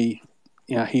Day,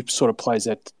 he sort of plays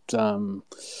that,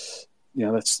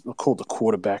 that's called the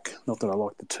quarterback. Not that I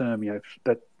like the term,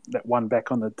 that one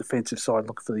back on the defensive side,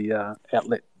 look for the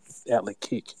outlet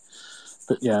kick.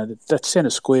 But, that centre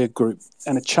square group,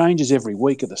 and it changes every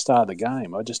week at the start of the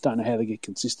game. I just don't know how they get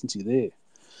consistency there.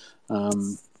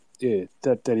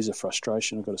 That is a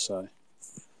frustration, I've got to say.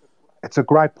 It's a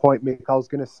great point, Mick. I was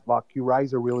going to, you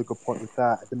raise a really good point with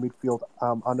that. At the midfield,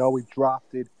 I know we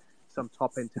drafted some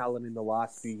top-end talent in the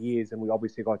last few years, and we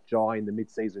obviously got Jai in the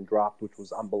mid-season draft, which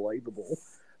was unbelievable.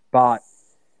 But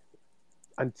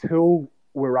until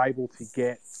we're able to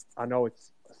get, I know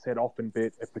it's said often,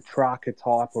 but a Petrarca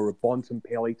type or a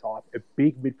Bontempelli type, a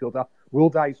big midfielder. Will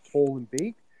Day's tall and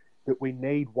big, but we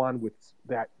need one with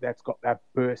that's got that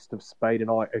burst of speed, and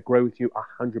I agree with you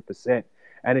 100%.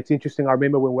 And it's interesting, I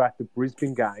remember when we were at the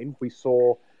Brisbane game, we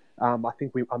saw, I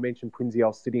mentioned Prinsey, I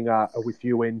was sitting with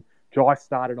you when Jai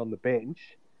started on the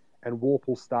bench and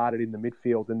Warple started in the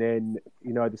midfield. And then,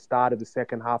 the start of the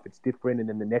second half, it's different. And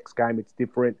then the next game, it's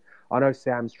different. I know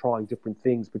Sam's trying different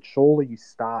things, but surely you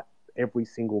start every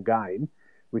single game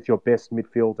with your best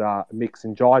midfielder mix.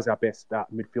 And Jai's our best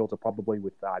midfielder probably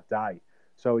with Day.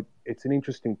 So it's an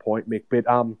interesting point, Mick. But,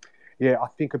 I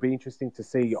think it'd be interesting to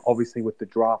see, obviously, with the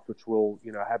draft, which we'll,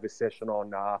 have a session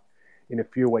on in a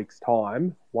few weeks'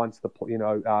 time. Once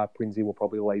Prinsey will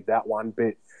probably lead that one.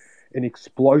 But an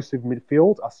explosive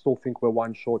midfield, I still think we're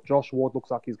one short. Josh Ward looks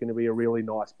like he's going to be a really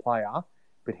nice player,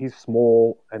 but he's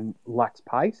small and lacks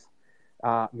pace.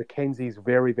 Mackenzie's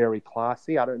very, very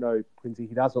classy. I don't know, Prinsey,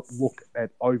 he doesn't look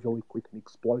overly quick and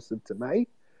explosive to me.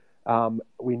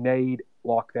 We need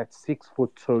that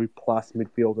 6'2" plus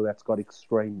midfielder that's got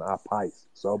extreme pace.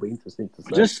 So it'll be interesting to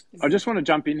see. I just want to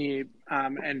jump in here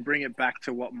and bring it back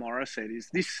to what Morris said. Is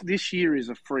this year is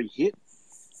a free hit,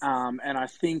 and I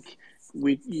think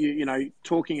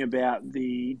talking about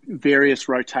the various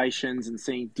rotations and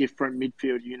seeing different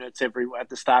midfield units at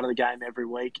the start of the game every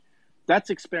week.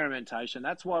 That's experimentation.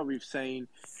 That's why we've seen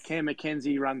Cam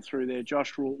Mackenzie run through there,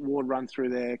 Josh Ward run through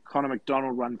there, Connor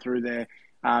McDonald run through there,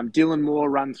 Dylan Moore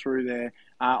run through there,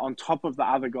 on top of the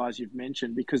other guys you've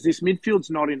mentioned, because this midfield's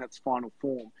not in its final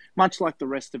form, much like the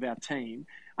rest of our team.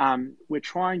 We're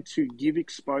trying to give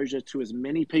exposure to as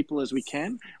many people as we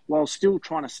can while still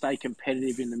trying to stay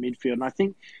competitive in the midfield. And I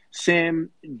think Sam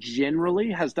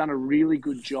generally has done a really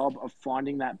good job of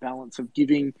finding that balance of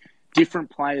giving different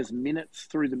players minutes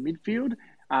through the midfield,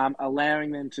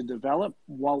 allowing them to develop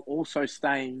while also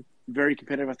staying very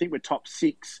competitive. I think we're top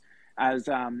 6 as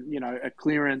a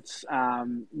clearance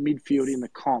midfield in the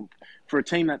comp. For a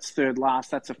team that's third last,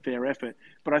 that's a fair effort.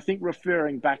 But I think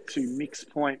referring back to Mick's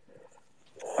point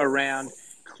around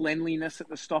cleanliness at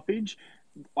the stoppage,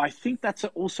 I think that's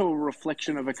also a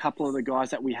reflection of a couple of the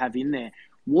guys that we have in there.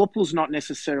 Warple's not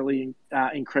necessarily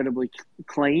incredibly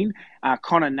clean.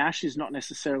 Connor Nash is not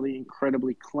necessarily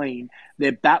incredibly clean.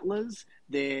 They're battlers,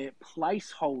 they're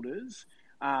placeholders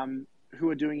who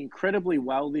are doing incredibly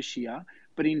well this year.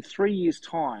 But in 3 years'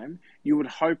 time, you would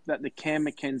hope that the Cam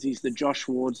Mackenzies, the Josh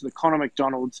Wards, the Connor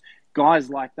McDonalds, guys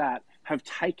like that have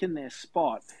taken their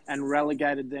spot and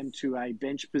relegated them to a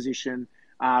bench position,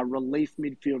 relief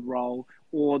midfield role,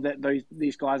 or that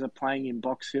these guys are playing in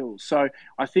Box Hill. So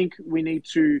I think we need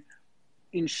to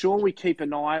ensure we keep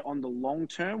an eye on the long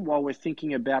term while we're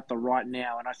thinking about the right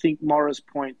now. And I think Mora's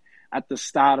point at the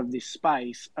start of this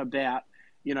space about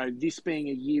this being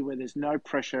a year where there's no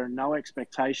pressure and no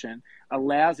expectation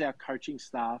allows our coaching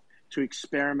staff to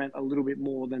experiment a little bit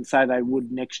more than, say, they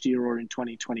would next year or in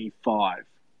 2025.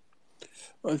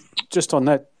 Just on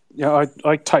that,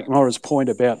 I take Mora's point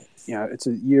about, it's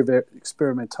a year of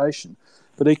experimentation.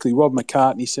 But equally, Rob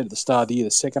McCartney said at the start of the year,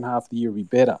 the second half of the year will be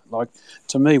better.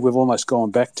 To me, we've almost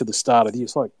gone back to the start of the year.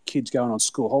 It's like kids going on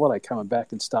school holiday, coming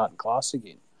back and starting class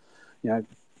again.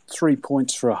 3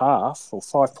 points for a half or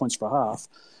 5 points for a half,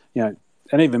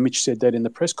 and even Mitch said that in the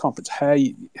press conference, how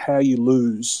you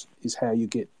lose is how you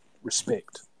get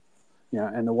respect,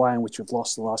 and the way in which we've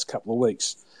lost the last couple of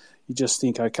weeks. You just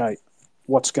think, okay,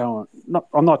 what's going on?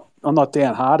 I'm not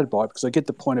downhearted by it, because I get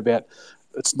the point about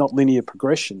it's not linear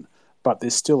progression, but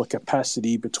there's still a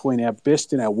capacity between our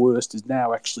best and our worst is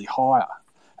now actually higher.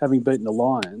 Having beaten the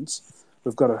Lions,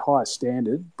 we've got a higher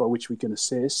standard by which we can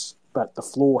assess, but the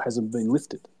floor hasn't been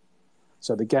lifted.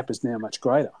 So the gap is now much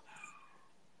greater.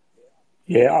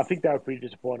 Yeah, I think they were pretty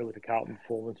disappointed with the Carlton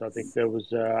performance. I think there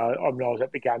was, I was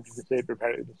at the game to see, but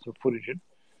apparently there's some footage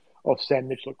of Sam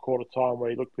Mitchell at quarter time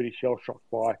where he looked pretty shell-shocked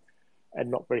by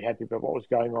and not very happy about what was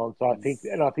going on. So I think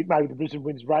maybe the Brisbane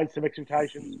wins raised some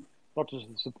expectations, not just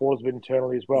the supporters, but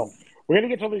internally as well. We're going to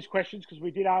get to all these questions because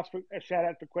we did ask for a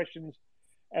shout-out for questions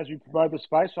as we promote the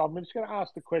space. So I'm just going to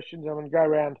ask the questions. I'm going to go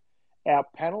around our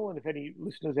panel, and if any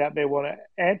listeners out there want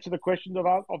to answer the questions of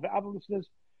the other listeners,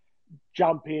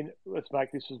 jump in. Let's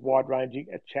make this as wide-ranging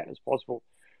a chat as possible.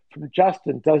 From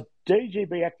Justin, does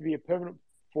DGB have to be a permanent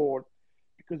forward?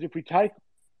 Because if we take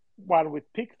one with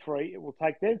pick 3, it will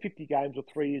take them 50 games or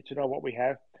 3 years to know what we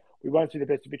have. We won't see the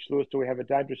best of Mitch Lewis till we have a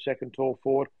dangerous second tall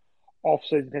forward.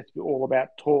 Off-season has to be all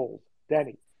about talls.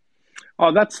 Danny.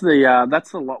 Oh, that's the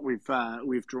lot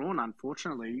we've drawn,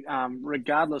 unfortunately.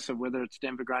 Regardless of whether it's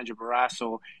Denver Granger Barras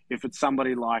or if it's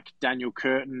somebody like Daniel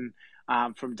Curtin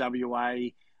from WA,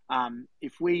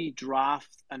 if we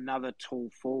draft another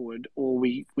tall forward or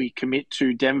we commit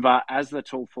to Denver as the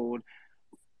tall forward,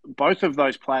 both of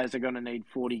those players are going to need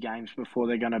 40 games before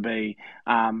they're going to be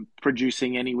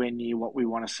producing anywhere near what we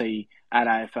want to see at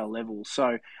AFL level.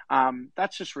 So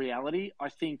that's just reality. I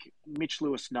think Mitch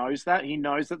Lewis knows that. He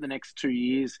knows that the next 2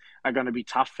 years are going to be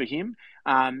tough for him.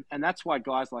 And that's why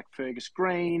guys like Fergus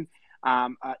Green are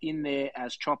in there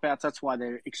as chop-outs. That's why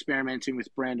they're experimenting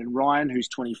with Brandon Ryan, who's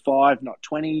 25, not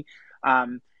 20,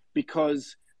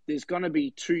 because there's going to be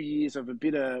 2 years of a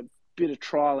bit of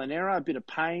trial and error, a bit of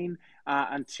pain,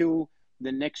 until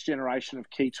the next generation of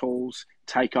key tools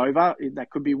take over.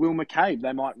 That could be Will McCabe.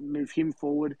 They might move him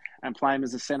forward and play him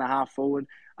as a centre-half forward.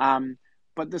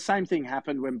 But the same thing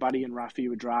happened when Buddy and Ruffy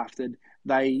were drafted.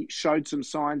 They showed some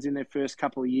signs in their first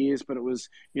couple of years, but it was,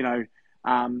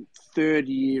 third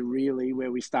year really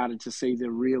where we started to see the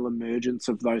real emergence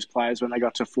of those players when they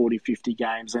got to 40, 50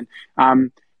 games.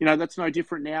 And, that's no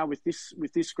different now with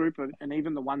this group and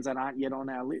even the ones that aren't yet on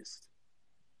our list.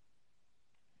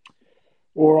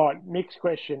 All right, next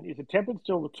question. Is the template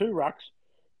still the 2 rucks,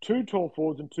 2 tall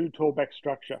forwards and 2 tall back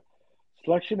structure?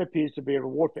 Selection appears to be a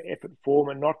reward for effort form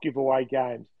and not give away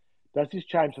games. Does this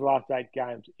change the last 8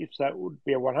 games? If so, it would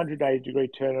be a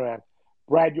 180-degree turnaround.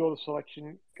 Brad, you're the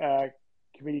selection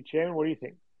committee chairman. What do you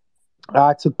think?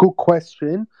 It's a good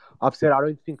question. I've said I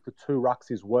don't think the 2 rucks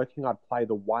is working. I'd play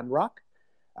the 1 ruck.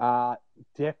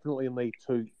 Definitely need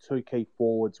two key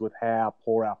forwards with how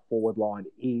poor our forward line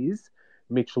is.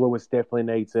 Mitch Lewis definitely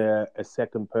needs a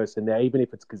second person there, even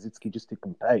if it's Kaczynski, just to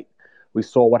compete. We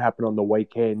saw what happened on the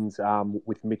weekend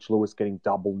with Mitch Lewis getting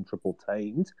double and triple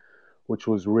teamed, which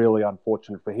was really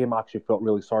unfortunate for him. I actually felt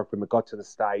really sorry for him. It got to the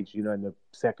stage, in the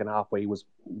second half where he was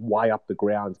way up the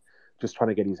ground just trying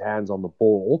to get his hands on the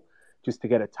ball, just to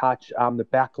get a touch. The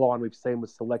back line we've seen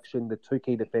with selection, the 2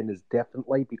 key defenders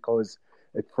definitely, because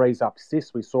it frees up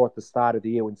Sis. We saw at the start of the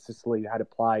year when Sicily had to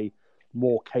play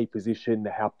more key position,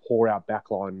 how poor our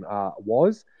backline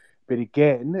was. But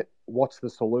again, what's the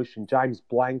solution? James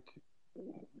Blank,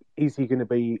 is he going to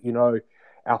be,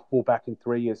 our fullback in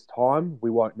 3 years' time?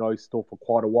 We won't know still for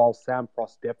quite a while. Sam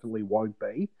Frost definitely won't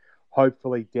be.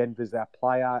 Hopefully, Denver's our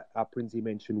player. Prinsey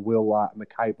mentioned Will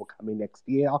McCabe will come in next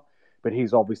year, but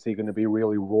he's obviously going to be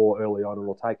really raw early on, and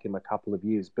it'll take him a couple of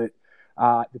years. But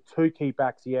the 2 key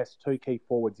backs, yes. 2 key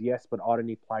forwards, yes. But I'd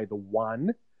only play the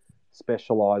 1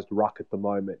 specialised ruck at the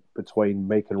moment between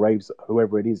Meek and Reeves.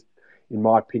 Whoever it is, in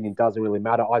my opinion, doesn't really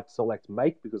matter. I'd select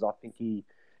Meek because I think he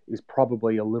is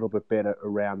probably a little bit better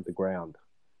around the ground.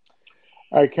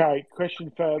 Okay,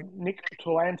 question for Nick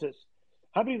Tulantis.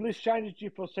 How many list changes do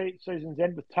you foresee at season's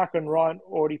end with Tucker and Ryan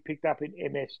already picked up in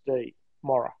MSD?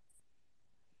 Mora.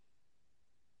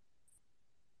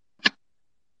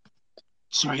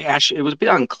 Sorry, Ash, it was a bit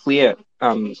unclear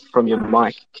from your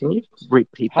mic. Can you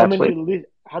repeat that, please?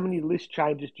 How many list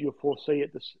changes do you foresee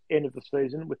at the end of the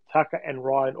season with Tucker and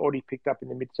Ryan already picked up in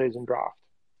the mid-season draft?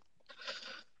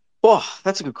 Oh,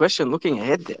 that's a good question. Looking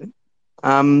ahead there,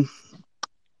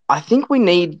 I think we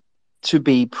need to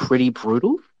be pretty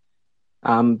brutal,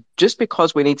 just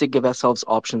because we need to give ourselves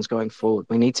options going forward.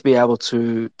 We need to be able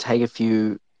to take a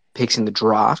few picks in the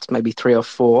draft, maybe 3 or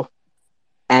 4,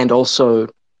 and also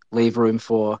leave room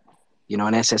for, an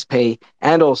SSP,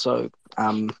 and also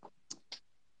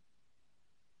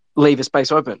leave a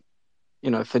space open,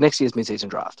 for next year's mid-season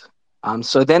draft.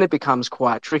 So then it becomes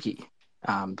quite tricky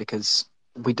because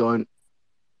we don't,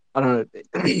 I don't know,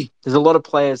 there's a lot of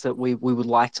players that we would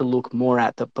like to look more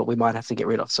at, but we might have to get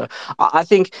rid of. So I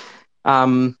think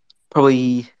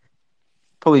probably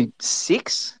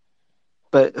 6,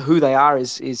 but who they are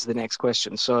is the next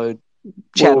question. So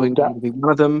Chadwick will be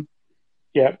one of them.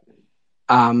 Yeah.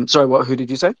 Sorry, who did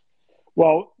you say?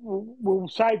 Well, we'll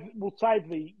save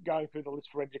the going through the list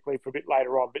forensically for a bit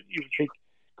later on, but you would think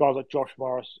guys like Josh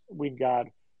Morris,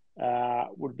 Wingard,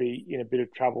 would be in a bit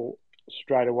of trouble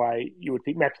straight away. You would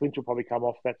think Max Lynch will probably come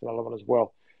off. That's another one as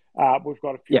well. We've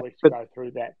got a few weeks to go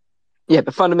through that. Yeah,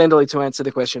 but fundamentally, to answer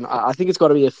the question, I think it's got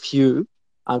to be a few,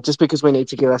 just because we need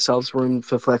to give ourselves room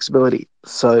for flexibility.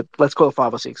 So let's call it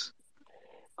 5 or 6.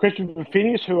 Question from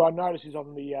Phineas, who I notice is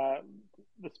on the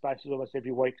spaces almost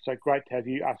every week. So great to have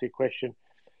you ask a question.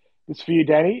 This for you,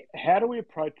 Danny. How do we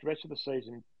approach the rest of the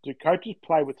season? Do coaches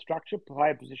play with structure,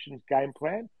 player positions, game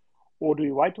plan, or do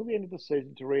we wait till the end of the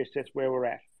season to reassess where we're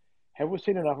at? Have we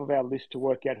seen enough of our list to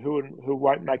work out who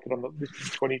won't make it on the list in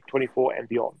 2024 and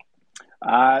beyond?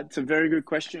 It's a very good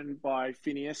question by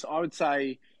Phineas. I would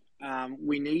say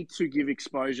we need to give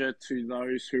exposure to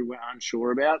those who we're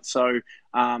unsure about. So,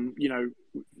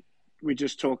 we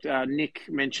just talked, Nick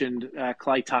mentioned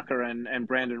Clay Tucker and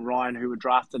Brandon Ryan, who were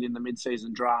drafted in the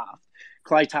mid-season draft.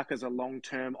 Clay Tucker's a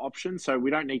long-term option, so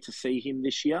we don't need to see him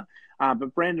this year.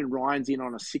 But Brandon Ryan's in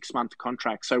on a 6-month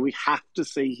contract, so we have to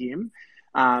see him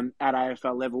at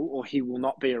AFL level, or he will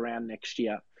not be around next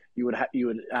year. You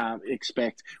would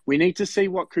expect. We need to see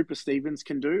what Cooper Stevens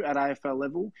can do at AFL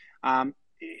level.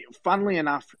 Funnily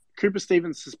enough, Cooper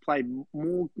Stevens has played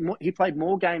more. He played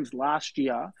more games last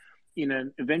year in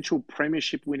an eventual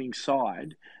premiership winning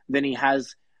side than he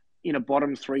has in a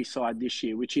bottom 3 side this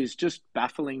year, which is just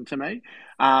baffling to me.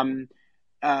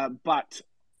 But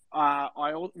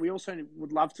we also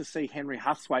would love to see Henry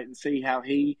Hustwaite and see how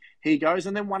he goes.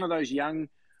 And then one of those young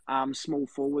small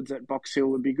forwards at Box Hill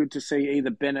would be good to see,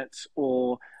 either Bennett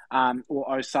or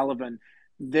O'Sullivan.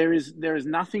 There is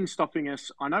nothing stopping us.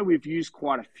 I know we've used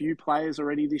quite a few players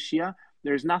already this year.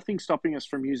 There is nothing stopping us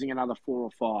from using another 4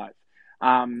 or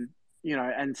 5.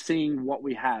 And seeing what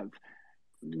we have.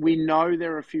 We know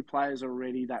there are a few players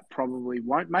already that probably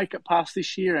won't make it past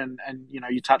this year, and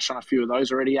you touched on a few of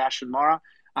those already, Ash and Mara.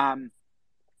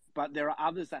 But there are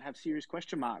others that have serious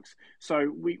question marks.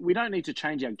 So we don't need to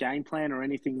change our game plan or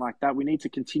anything like that. We need to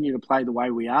continue to play the way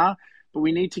we are, but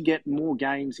we need to get more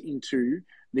games into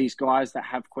these guys that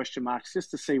have question marks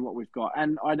just to see what we've got.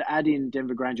 And I'd add in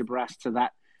Denver Granger Barras to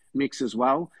that mix as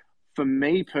well. For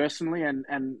me personally, and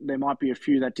there might be a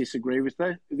few that disagree with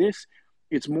this,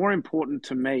 it's more important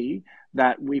to me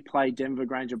that we play Denver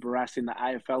Granger Barras in the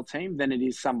AFL team than it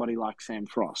is somebody like Sam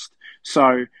Frost.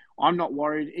 So I'm not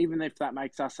worried, even if that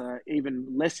makes us a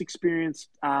even less experienced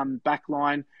back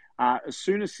line. As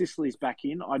soon as Sicily's back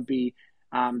in, I'd be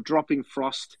dropping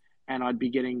Frost and I'd be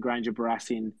getting Granger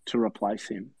Barras in to replace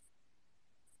him.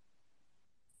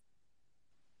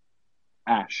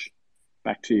 Ash,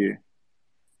 back to you.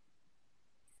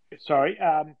 Sorry,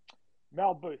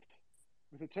 Mal Booth.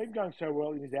 With the team going so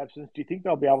well in his absence, do you think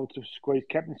they'll be able to squeeze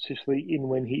Captain Sicily in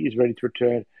when he is ready to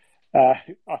return?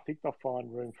 I think they'll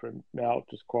find room for him, Mal,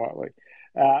 just quietly.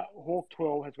 Hawk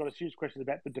 12 has got a serious question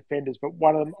about the defenders, but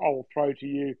one of them I will throw to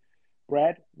you,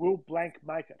 Brad. Will Blank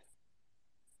make it?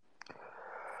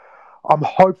 I'm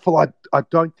hopeful. I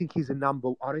don't think he's a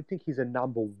number. I don't think he's a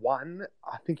number 1.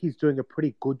 I think he's doing a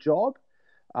pretty good job.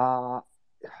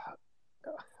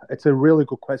 It's a really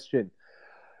good question.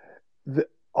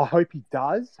 I hope he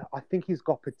does. I think he's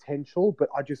got potential, but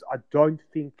I don't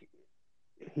think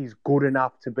he's good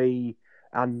enough to be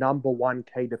our number 1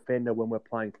 key defender when we're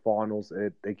playing finals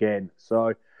again.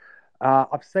 So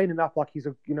I've seen enough. Like he's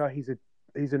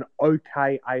an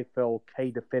okay AFL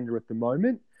key defender at the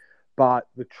moment, but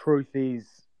the truth is,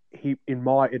 in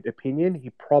my opinion, he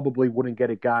probably wouldn't get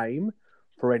a game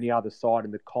for any other side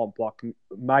in the comp. Like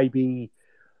maybe.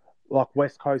 Like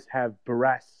West Coast have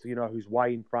Barras, who's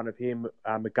way in front of him.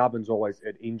 McGovern's always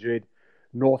injured.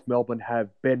 North Melbourne have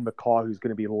Ben Mackay, who's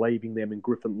going to be leaving them, and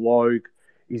Griffin Logue.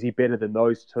 Is he better than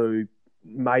those two?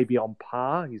 Maybe on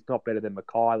par. He's not better than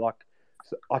Mackay.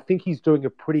 So I think he's doing a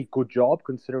pretty good job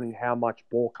considering how much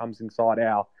ball comes inside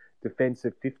our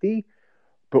defensive 50.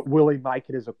 But will he make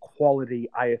it as a quality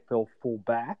AFL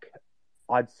fullback?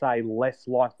 I'd say less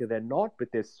likely than not, but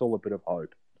there's still a bit of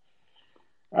hope.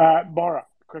 Mora,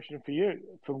 question for you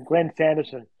from Glenn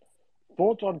Sanderson.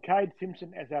 Thoughts on Cade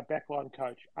Simpson as our backline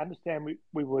coach? Understand we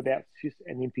were without Sis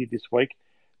and Impey this week,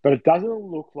 but it doesn't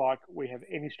look like we have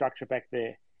any structure back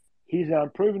there. He's an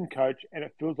unproven coach, and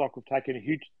it feels like we've taken a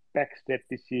huge back step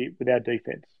this year with our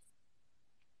defence.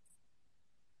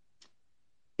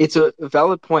 It's a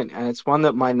valid point, and it's one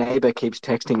that my neighbour keeps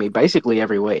texting me basically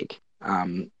every week.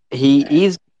 He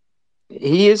is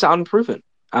unproven.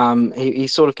 He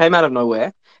sort of came out of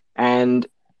nowhere, and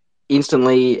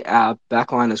instantly our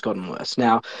backline has gotten worse.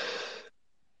 Now,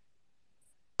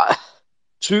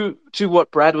 to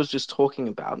what Brad was just talking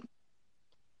about,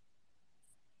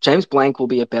 James Blank will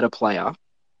be a better player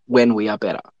when we are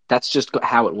better. That's just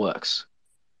how it works.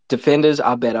 Defenders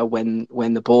are better when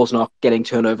the ball's not getting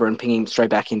turned over and pinging straight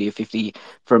back into your 50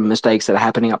 from mistakes that are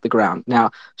happening up the ground.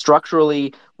 Now,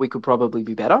 structurally, we could probably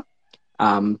be better,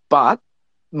 but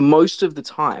most of the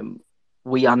time,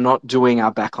 we are not doing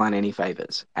our backline any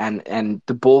favors. And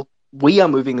the ball, we are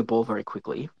moving the ball very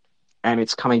quickly, and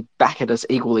it's coming back at us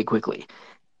equally quickly.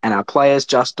 And our players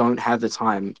just don't have the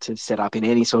time to set up in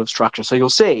any sort of structure. So you'll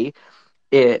see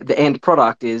the end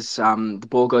product is the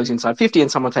ball goes inside 50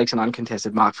 and someone takes an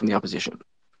uncontested mark from the opposition.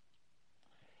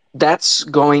 That's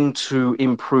going to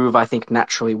improve, I think,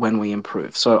 naturally when we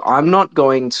improve. So I'm not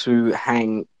going to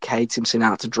hang Cade Simpson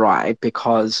out to dry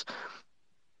because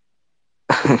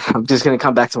I'm just going to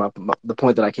come back to the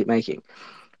point that I keep making.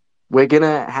 We're going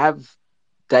to have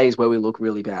days where we look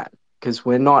really bad because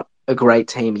we're not a great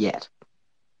team yet.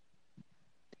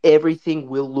 Everything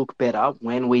will look better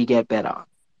when we get better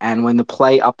and when the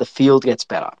play up the field gets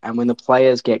better and when the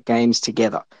players get games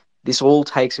together. This all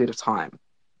takes a bit of time.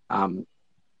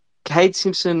 Cade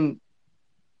Simpson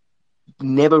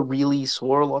never really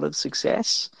saw a lot of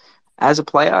success as a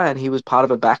player, and he was part of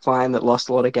a backline that lost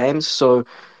a lot of games. So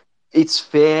it's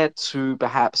fair to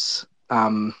perhaps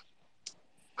to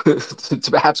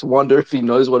perhaps wonder if he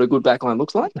knows what a good backline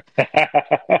looks like.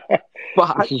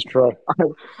 But this is true.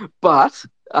 But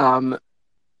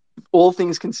all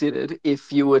things considered,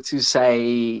 if you were to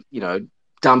say,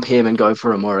 dump him and go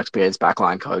for a more experienced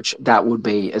backline coach, that would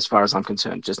be, as far as I'm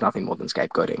concerned, just nothing more than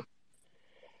scapegoating.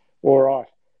 All right.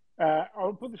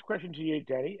 I'll put this question to you,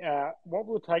 Danny. What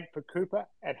will it take for Cooper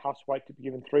and Huswaite to be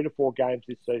given 3 to 4 games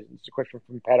this season? It's a question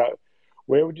from Pato.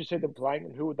 Where would you see them playing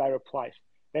and who would they replace?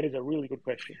 That is a really good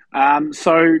question.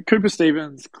 So Cooper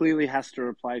Stevens clearly has to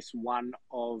replace one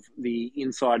of the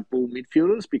inside ball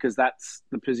midfielders because that's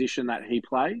the position that he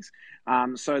plays.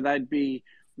 So they'd be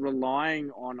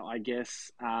relying on, I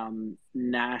guess,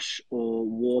 Nash or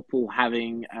Warple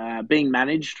being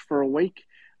managed for a week,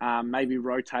 maybe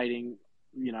rotating,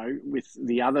 with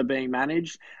the other being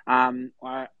managed.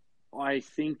 I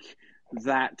think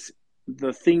that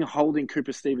the thing holding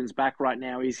Cooper Stevens back right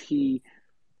now is he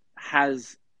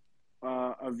has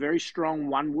a very strong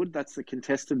one wood. That's the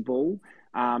contested ball.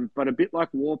 But a bit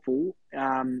like Warple,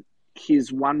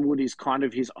 his one wood is kind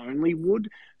of his only wood.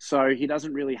 So he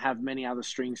doesn't really have many other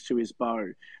strings to his bow.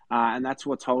 And that's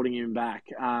what's holding him back.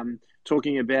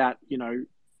 Talking about,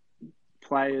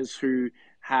 players who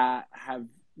have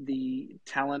the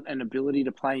talent and ability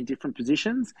to play in different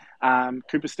positions.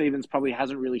 Cooper Stevens probably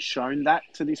hasn't really shown that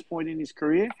to this point in his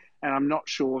career. And I'm not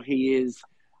sure he is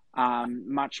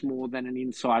much more than an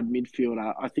inside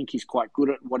midfielder. I think he's quite good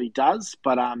at what he does,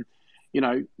 but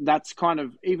that's kind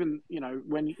of even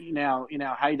when in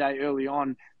our heyday early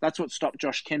on, that's what stopped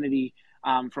Josh Kennedy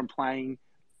from playing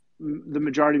the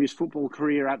majority of his football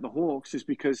career at the Hawks, is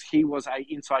because he was a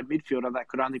inside midfielder that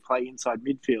could only play inside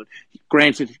midfield.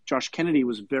 Granted, Josh Kennedy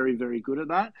was very, very good at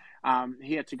that.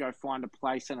 He had to go find a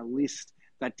place and a list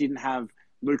that didn't have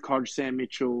Luke Hodge, Sam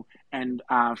Mitchell, and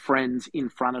friends in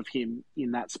front of him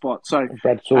in that spot. So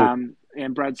Brad Sewell.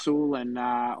 And Brad Sewell, and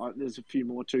there's a few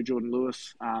more too. Jordan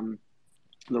Lewis.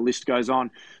 The list goes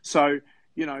on. So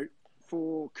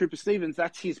for Cooper Stevens,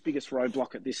 that's his biggest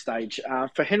roadblock at this stage.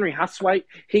 For Henry Huswaite,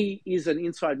 he is an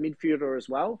inside midfielder as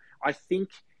well. I think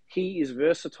he is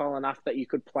versatile enough that you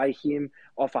could play him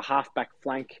off a halfback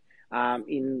flank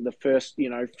in the first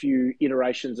few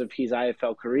iterations of his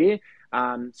AFL career.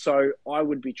 So I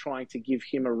would be trying to give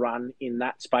him a run in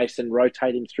that space and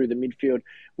rotate him through the midfield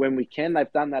when we can.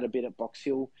 They've done that a bit at Box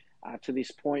Hill to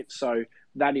this point, so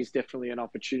that is definitely an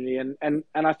opportunity. And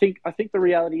I think the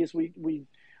reality is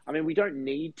we don't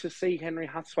need to see Henry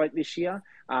Huswaite this year.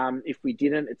 If we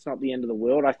didn't, it's not the end of the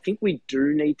world. I think we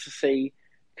do need to see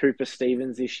Cooper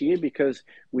Stevens this year because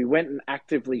we went and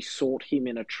actively sought him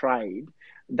in a trade.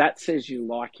 That says you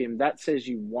like him. That says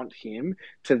you want him.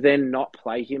 To then not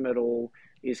play him at all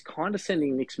is kind of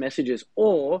sending mixed messages,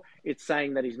 or it's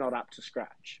saying that he's not up to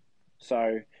scratch.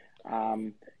 So,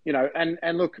 and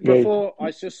look, before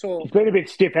I just saw... He's been a bit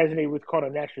stiff, hasn't he, with Connor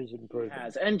Nash's improvement?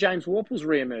 Has, and James Warple's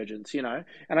re-emergence, and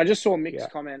I just saw Mick's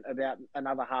comment about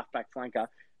another halfback flanker.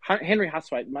 Henry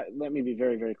Huswaite, let me be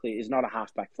very, very clear, is not a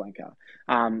halfback flanker.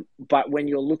 But when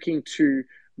you're looking to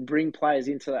bring players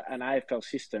into an AFL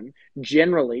system,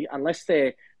 generally, unless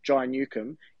they're Jai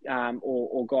Newcomb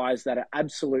or guys that are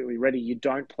absolutely ready, you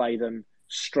don't play them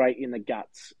straight in the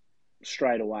guts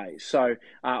straight away. So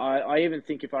I even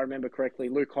think, if I remember correctly,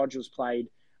 Luke Hodge was played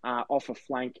off a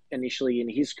flank initially in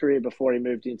his career before he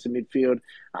moved into midfield.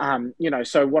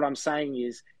 So what I'm saying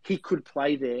is he could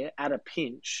play there at a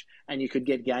pinch and you could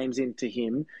get games into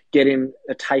him, get him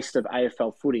a taste of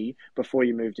AFL footy before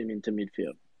you moved him into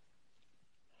midfield.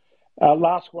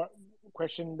 Last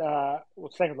question,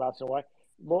 second last anyway.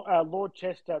 Lord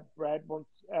Chester, Brad wants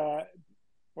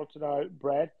to know,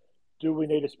 Brad, do we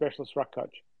need a specialist ruck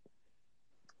coach?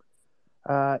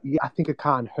 Yeah, I think it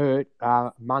can't hurt.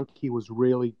 Monkey was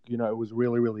really,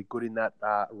 really good in that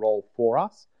role for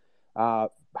us.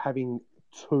 Having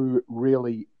two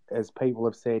really, as people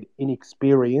have said,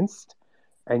 inexperienced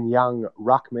and young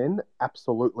ruckmen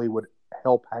absolutely would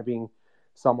help having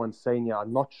someone senior.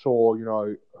 I'm not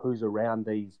sure, who's around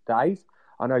these days.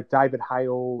 I know David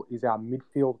Hale is our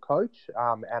midfield coach,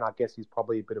 and I guess he's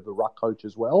probably a bit of a ruck coach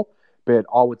as well. But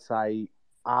I would say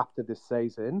after this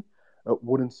season, it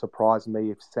wouldn't surprise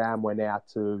me if Sam went out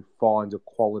to find a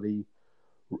quality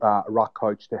ruck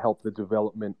coach to help the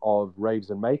development of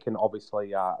Reeves and Meek, and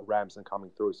obviously Ramsden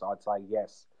coming through. So I'd say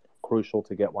yes, crucial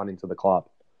to get one into the club.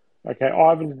 Okay,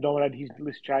 Ivan's nominated his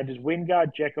list changes.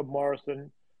 Wingard, Jacob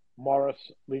Morrison,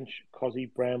 Morris, Lynch,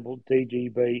 Cozzy, Bramble,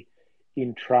 DGB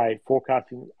in trade.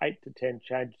 Forecasting 8 to 10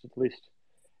 changes to the list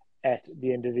at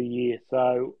the end of the year.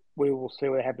 So we will see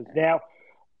what happens. Now,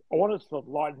 I want to sort of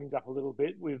lighten things up a little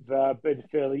bit. We've been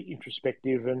fairly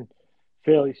introspective and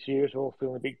fairly serious. We're all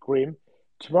feeling a bit grim.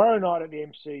 Tomorrow night at the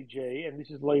MCG, and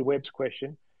this is Lee Webb's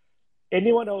question,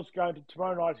 anyone else going to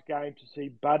tomorrow night's game to see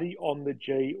Buddy on the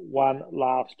G one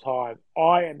last time?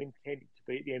 I am intending to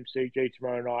be at the MCG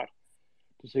tomorrow night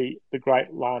to see the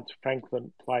great Lance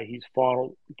Franklin play his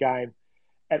final game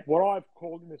at what I've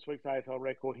called in this week's AFL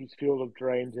record his Field of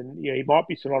Dreams. And he might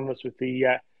be synonymous with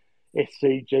the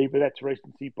SCG, but that's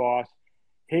recency bias.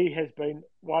 He has been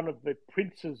one of the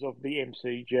princes of the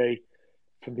MCG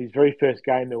from his very first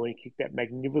game there when he kicked that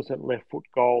magnificent left foot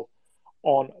goal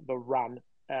on the run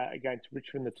against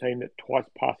Richmond, the team that twice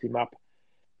passed him up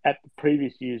at the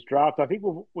previous year's draft. I think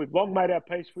we've long made our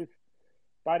peace with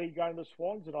Buddy going to the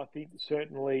Swans, and I think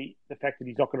certainly the fact that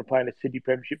he's not going to play in a Sydney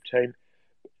Premiership team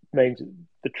means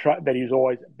that he was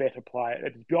always a better player.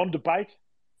 It's beyond debate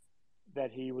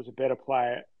that he was a better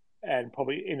player and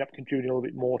probably end up contributing a little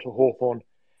bit more to Hawthorn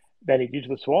than he did to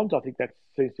the Swans. I think that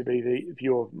seems to be the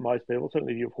view of most people,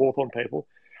 certainly the view of Hawthorn people.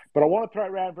 But I want to throw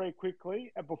it around very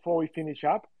quickly before we finish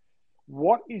up.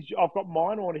 I've got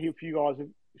mine. I want to hear if you guys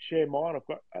share mine. I've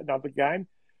got another game.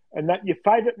 And that your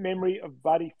favourite memory of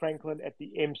Buddy Franklin at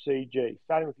the MCG.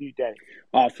 Starting with you, Danny.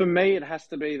 Oh, for me, it has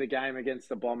to be the game against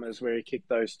the Bombers where he kicked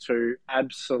those two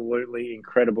absolutely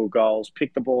incredible goals.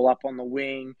 Picked the ball up on the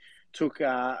wing, took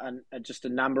just a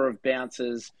number of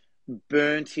bounces,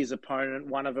 burnt his opponent.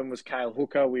 One of them was Cale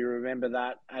Hooker. We remember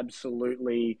that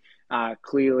absolutely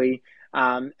clearly.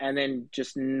 And then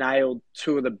just nailed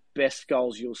two of the best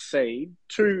goals you'll see.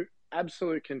 Two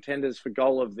absolute contenders for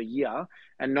goal of the year.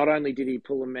 And not only did he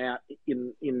pull them out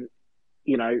in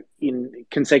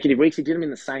consecutive weeks, he did them in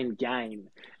the same game.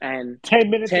 And 10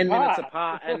 minutes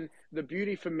apart. And the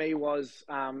beauty for me was,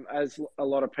 as a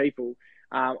lot of people,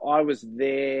 I was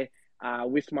there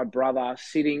with my brother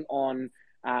sitting on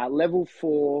level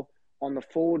 4 on the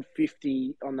forward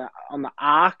 50, on the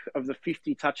arc of the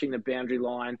 50 touching the boundary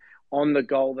line on the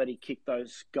goal that he kicked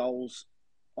those goals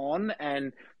on.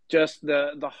 And just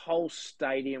the whole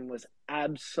stadium was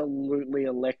absolutely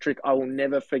electric. I will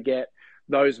never forget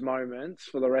those moments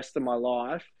for the rest of my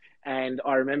life. And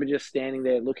I remember just standing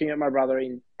there looking at my brother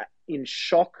in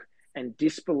shock and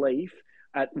disbelief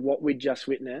at what we'd just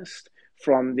witnessed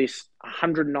from this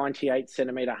 198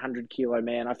 centimetre, 100 kilo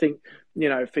man. I think,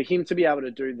 for him to be able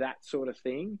to do that sort of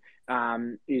thing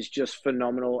is just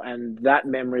phenomenal. And that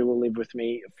memory will live with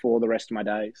me for the rest of my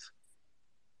days.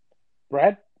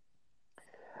 Brad?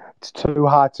 It's too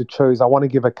hard to choose. I want to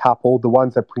give a couple. The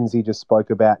ones that Prinsey just spoke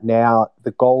about now,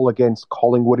 the goal against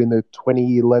Collingwood in the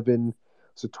 2011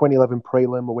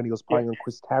 prelim when he was playing on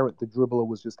Chris Tarrant, the dribbler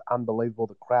was just unbelievable.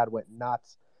 The crowd went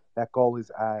nuts. That goal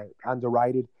is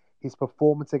underrated. His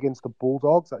performance against the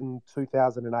Bulldogs in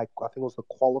 2008, I think it was the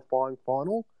qualifying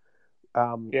final.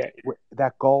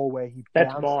 That goal where he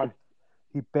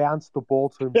bounced the ball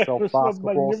to himself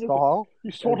basketball style.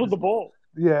 He swatted the ball.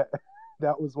 Yeah.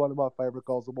 That was one of my favourite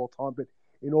goals of all time. But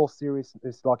in all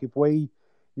seriousness, like if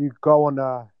you go on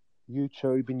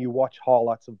YouTube and you watch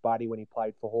highlights of Buddy when he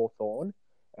played for Hawthorn,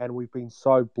 and we've been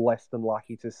so blessed and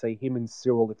lucky to see him and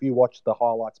Cyril. If you watch the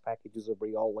highlights packages of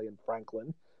Rioli and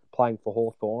Franklin playing for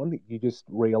Hawthorn, you just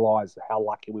realise how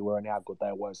lucky we were and how good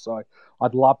they were. So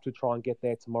I'd love to try and get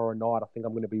there tomorrow night. I think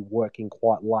I'm going to be working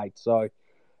quite late. So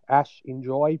Ash,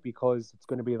 enjoy, because it's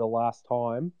going to be the last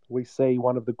time we see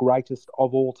one of the greatest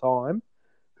of all time,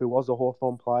 who was a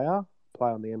Hawthorn player, play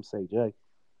on the MCG.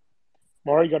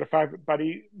 Maury, you got a favourite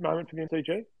Buddy moment from the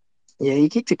MCG? Yeah, he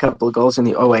kicked a couple of goals in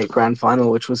the 2008 grand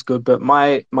final, which was good. But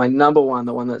my number one,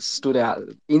 the one that stood out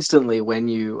instantly when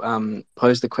you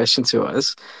posed the question to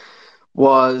us,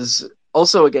 was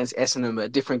also against Essendon, but a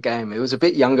different game. It was a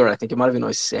bit younger, I think. It might have been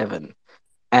 2007.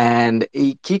 and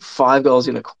he kicked 5 goals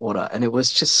in a quarter, and it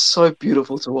was just so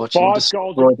beautiful to watch him 5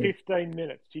 goals in destroy them. 15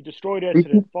 minutes. He destroyed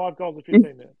Essendon. 5 goals in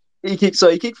 15 minutes. He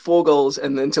kicked 4 goals,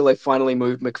 and then until they finally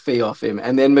moved McPhee off him,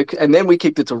 and then we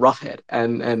kicked it to Roughhead,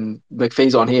 and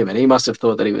McPhee's on him, and he must have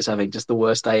thought that he was having just the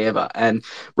worst day ever. And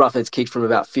Roughhead's kicked from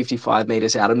about 55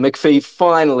 meters out, and McPhee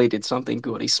finally did something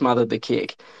good. He smothered the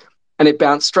kick, and it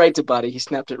bounced straight to Buddy. He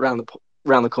snapped it round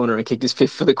the corner and kicked his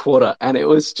fifth for the quarter, and it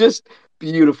was just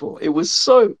beautiful. It was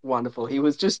so wonderful. He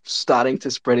was just starting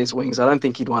to spread his wings. I don't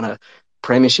think he'd won a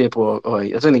premiership or I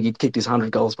don't think he'd kicked his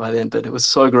 100 goals by then, but it was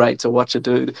so great to watch a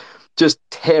dude just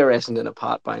tear Essendon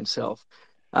apart by himself.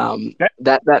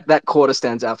 That quarter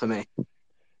stands out for me.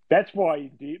 That's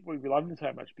why we loved him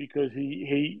so much, because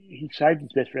he saved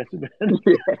his best for Essendon.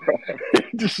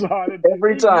 He decided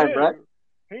every time, right?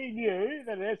 He knew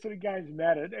that Essendon games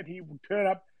mattered, and he would turn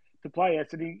up to play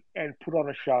Essendon and put on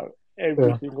a show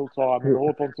every single time. And the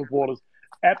Hawthorn supporters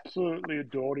absolutely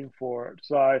adored him for it.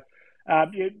 So,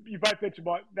 you both mentioned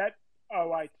that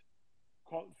 08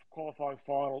 qualifying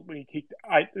final when he kicked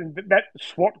 8, and that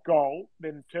SWAT goal,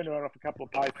 then turned around off a couple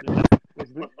of paces,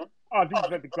 I think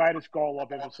it's the greatest goal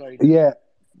I've ever seen. Yeah.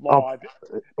 Live.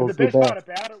 The best part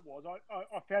about it was,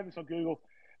 I found this on Google,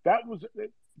 that was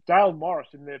Dale Morris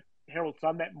in the Herald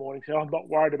Sun that morning said, "I'm not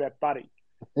worried about Buddy."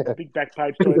 The big back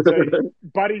page story. So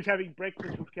Buddy's having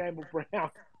breakfast with Campbell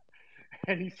Brown,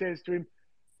 and he says to him,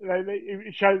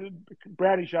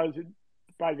 Brownie shows it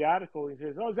by the article. He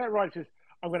says, "Oh, is that right?" He says,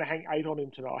 "I'm going to hang 8 on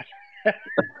him tonight."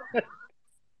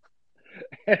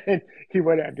 And he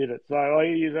went out and did it. So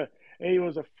he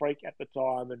was a freak at the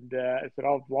time, and I said,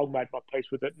 I've long made my peace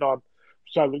with it, and I'm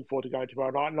so looking forward to going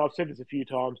tomorrow night. And I've said this a few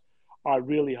times, I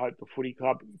really hope the footy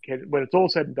club can, when it's all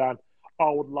said and done, I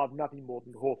would love nothing more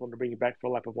than Hawthorn to bring him back for a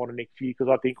lap of honour next year,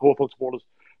 because I think Hawthorn supporters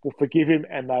will forgive him,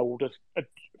 and they will just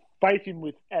face him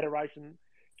with adoration,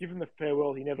 give him the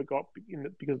farewell he never got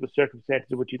because of the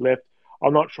circumstances in which he left.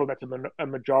 I'm not sure that's a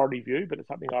majority view, but it's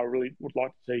something I really would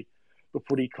like to see the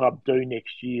footy club do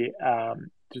next year,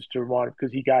 just to remind him,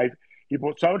 because he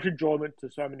brought so much enjoyment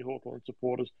to so many Hawthorn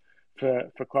supporters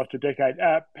for close to a decade.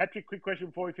 Patrick, quick question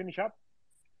before we finish up.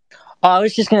 I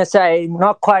was just going to say,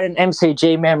 not quite an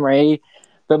MCG memory,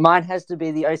 but mine has to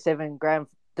be the 07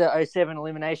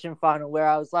 elimination final, where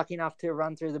I was lucky enough to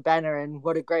run through the banner, and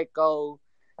what a great goal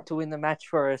to win the match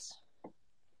for us.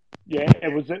 Yeah,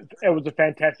 it was a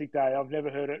fantastic day. I've never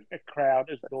heard a crowd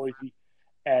as noisy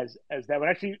as that one.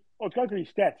 Actually, I was going through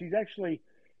his stats.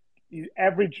 His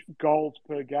average goals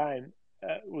per game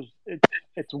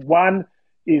it's one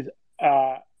is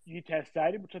UTAS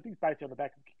Stadium, which I think is based on the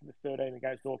back of kicking the 13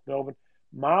 against North Melbourne.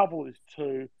 Marvel is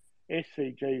 2,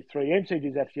 SCG is 3. MCG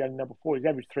is actually only number 4. He's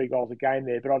averaged 3 goals a game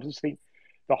there, but I just think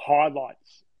the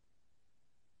highlights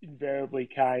invariably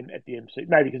came at the MC,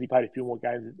 maybe because he played a few more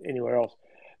games than anywhere else.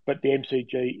 But the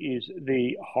MCG is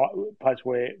the place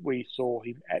where we saw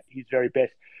him at his very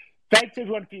best. Thanks,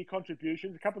 everyone, for your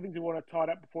contributions. A couple of things we want to tie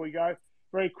up before we go.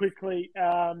 Very quickly,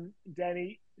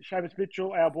 Danny, Seamus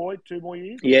Mitchell, our boy, 2 more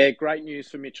years. Yeah, great news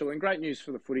for Mitchell and great news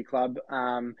for the footy club.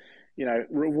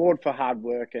 Reward for hard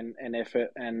work and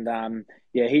effort. And,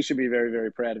 he should be very,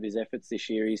 very proud of his efforts this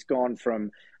year. He's gone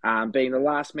from being the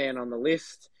last man on the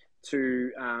list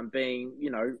to being,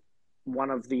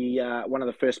 one of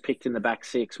the first picked in the back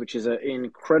 6, which is an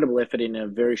incredible effort in a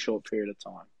very short period of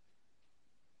time.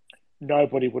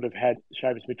 Nobody would have had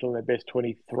Seamus Mitchell in their best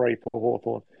 23 for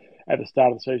Hawthorn at the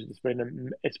start of the season.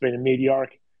 It's been a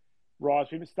meteoric rise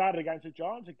for him. It started against the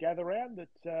Giants, a gather round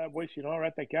that Wesley and I were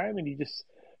at that game, and he just,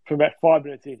 from about 5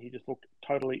 minutes in, he just looked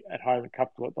totally at home and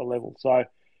comfortable at the level. So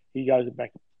he goes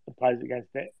back and plays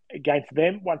against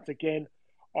them once again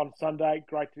on Sunday.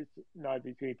 Great to know that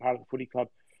he's going to be part of the footy club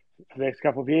for the next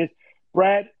couple of years.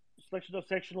 Brad, selection or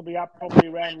section will be up probably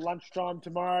around lunchtime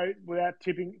tomorrow without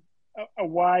tipping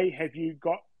away. Have you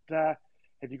got the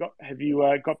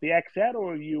axe out,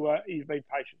 or you've been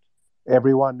patient?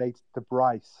 Everyone needs to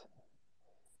brace.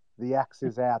 The axe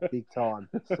is out big time.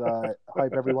 So I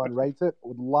hope everyone reads it.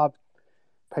 Would love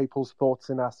people's thoughts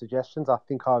and suggestions. I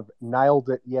think I've nailed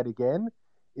it yet again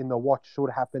in the what should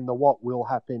happen. The what will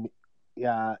happen,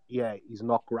 is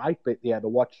not great, but the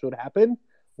what should happen.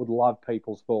 Would love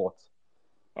people's thoughts.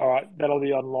 All right, that'll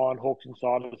be online, Hawks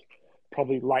Insiders,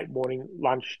 probably late morning,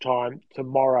 lunchtime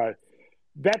tomorrow.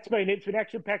 That's been it. It's been an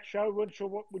action-packed show. We weren't sure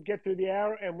what would get through the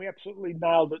hour, and we absolutely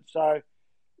nailed it. So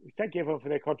we thank everyone for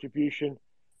their contribution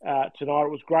tonight.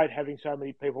 It was great having so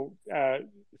many people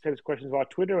send us questions via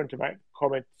Twitter and to make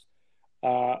comments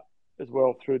as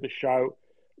well through the show.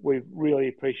 We really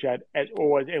appreciate, as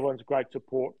always, everyone's great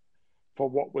support for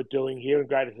what we're doing here. And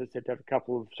great, as I said, to have a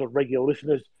couple of sort of regular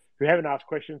listeners who haven't asked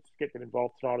questions, get them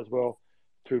involved tonight as well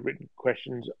through written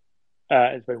questions.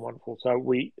 Has been wonderful. So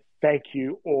we thank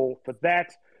you all for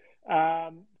that.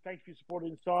 Thank you for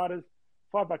supporting Insiders.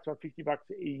 $5 on $50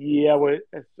 a year.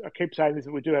 I keep saying this,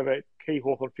 but we do have a key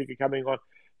Hawthorn figure coming on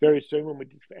very soon when we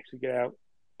actually get our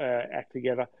act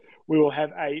together. We will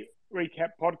have a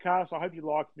recap podcast. I hope you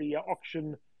liked the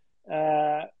auction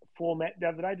format the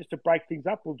other day, just to break things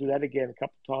up. We'll do that again a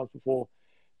couple of times before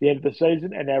the end of the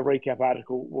season, and our recap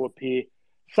article will appear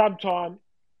sometime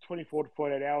 24 to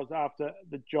 48 hours after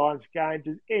the Giants game.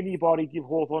 Does anybody give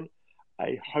Hawthorn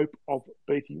a hope of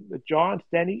beating the Giants?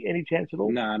 Danny, any chance at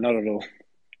all? No, not at all.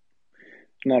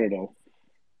 Not at all.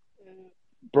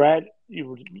 Brad,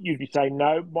 you'd be saying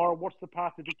no. Mara, what's the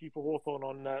path to victory for Hawthorn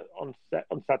on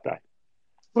Saturday?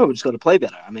 Well, we've just got to play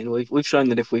better. I mean, we've shown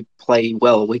that if we play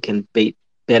well, we can beat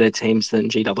better teams than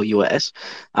GWS.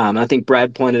 I think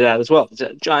Brad pointed out as well,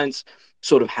 the Giants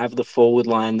sort of have the forward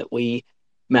line that we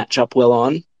match up well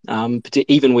on,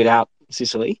 even without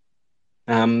Sicily.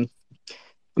 I'm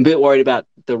a bit worried about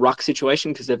the ruck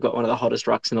situation because they've got one of the hottest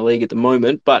rucks in the league at the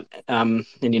moment. But,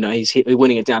 he's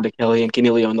winning it down to Kelly and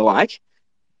Canilio and the like.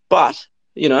 But,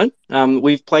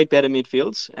 we've played better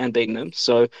midfields and beaten them.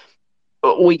 So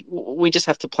we just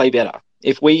have to play better.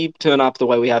 If we turn up the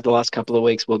way we have the last couple of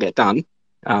weeks, we'll get done.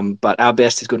 But our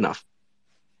best is good enough.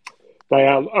 They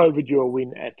are overdue a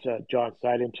win at Giant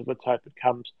Stadium, so let's hope it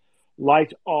comes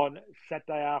late on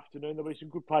Saturday afternoon. There'll be some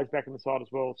good players back in the side as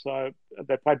well. So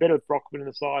they play better with Brockman in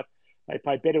the side. They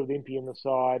play better with Impey in the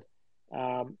side.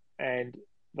 And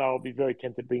they'll be very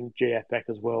tempted to bring GF back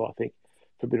as well, I think,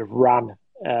 for a bit of run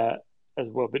as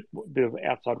well, a bit of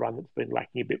outside run that's been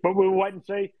lacking a bit. But we'll wait and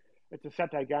see. It's a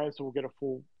Saturday game, so we'll get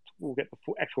the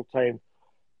full actual team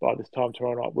by this time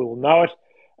tomorrow night. We will know it.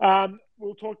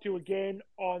 We'll talk to you again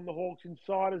on the Hawks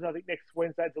Insiders. I think next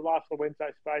Wednesday is the last of the Wednesday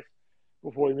space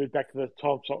before we move back to the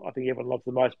time slot I think everyone loves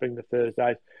the most, being the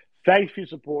Thursdays. Thanks for your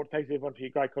support. Thanks everyone for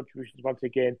your great contributions once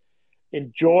again.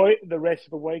 Enjoy the rest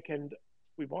of the week, and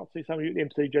we might see some of you at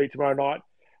the MCG tomorrow night.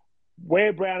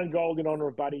 Wear brown and gold in honour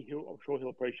of Buddy. I'm sure he'll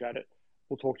appreciate it.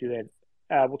 We'll talk to you then.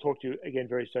 We'll talk to you again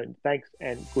very soon. Thanks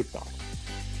and good night.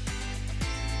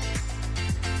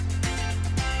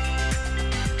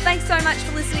 Thanks so much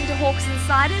for listening to Hawks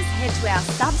Insiders. Head to our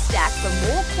Substack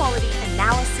for more quality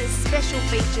analysis, special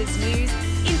features, news,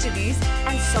 interviews,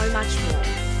 and so much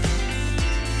more.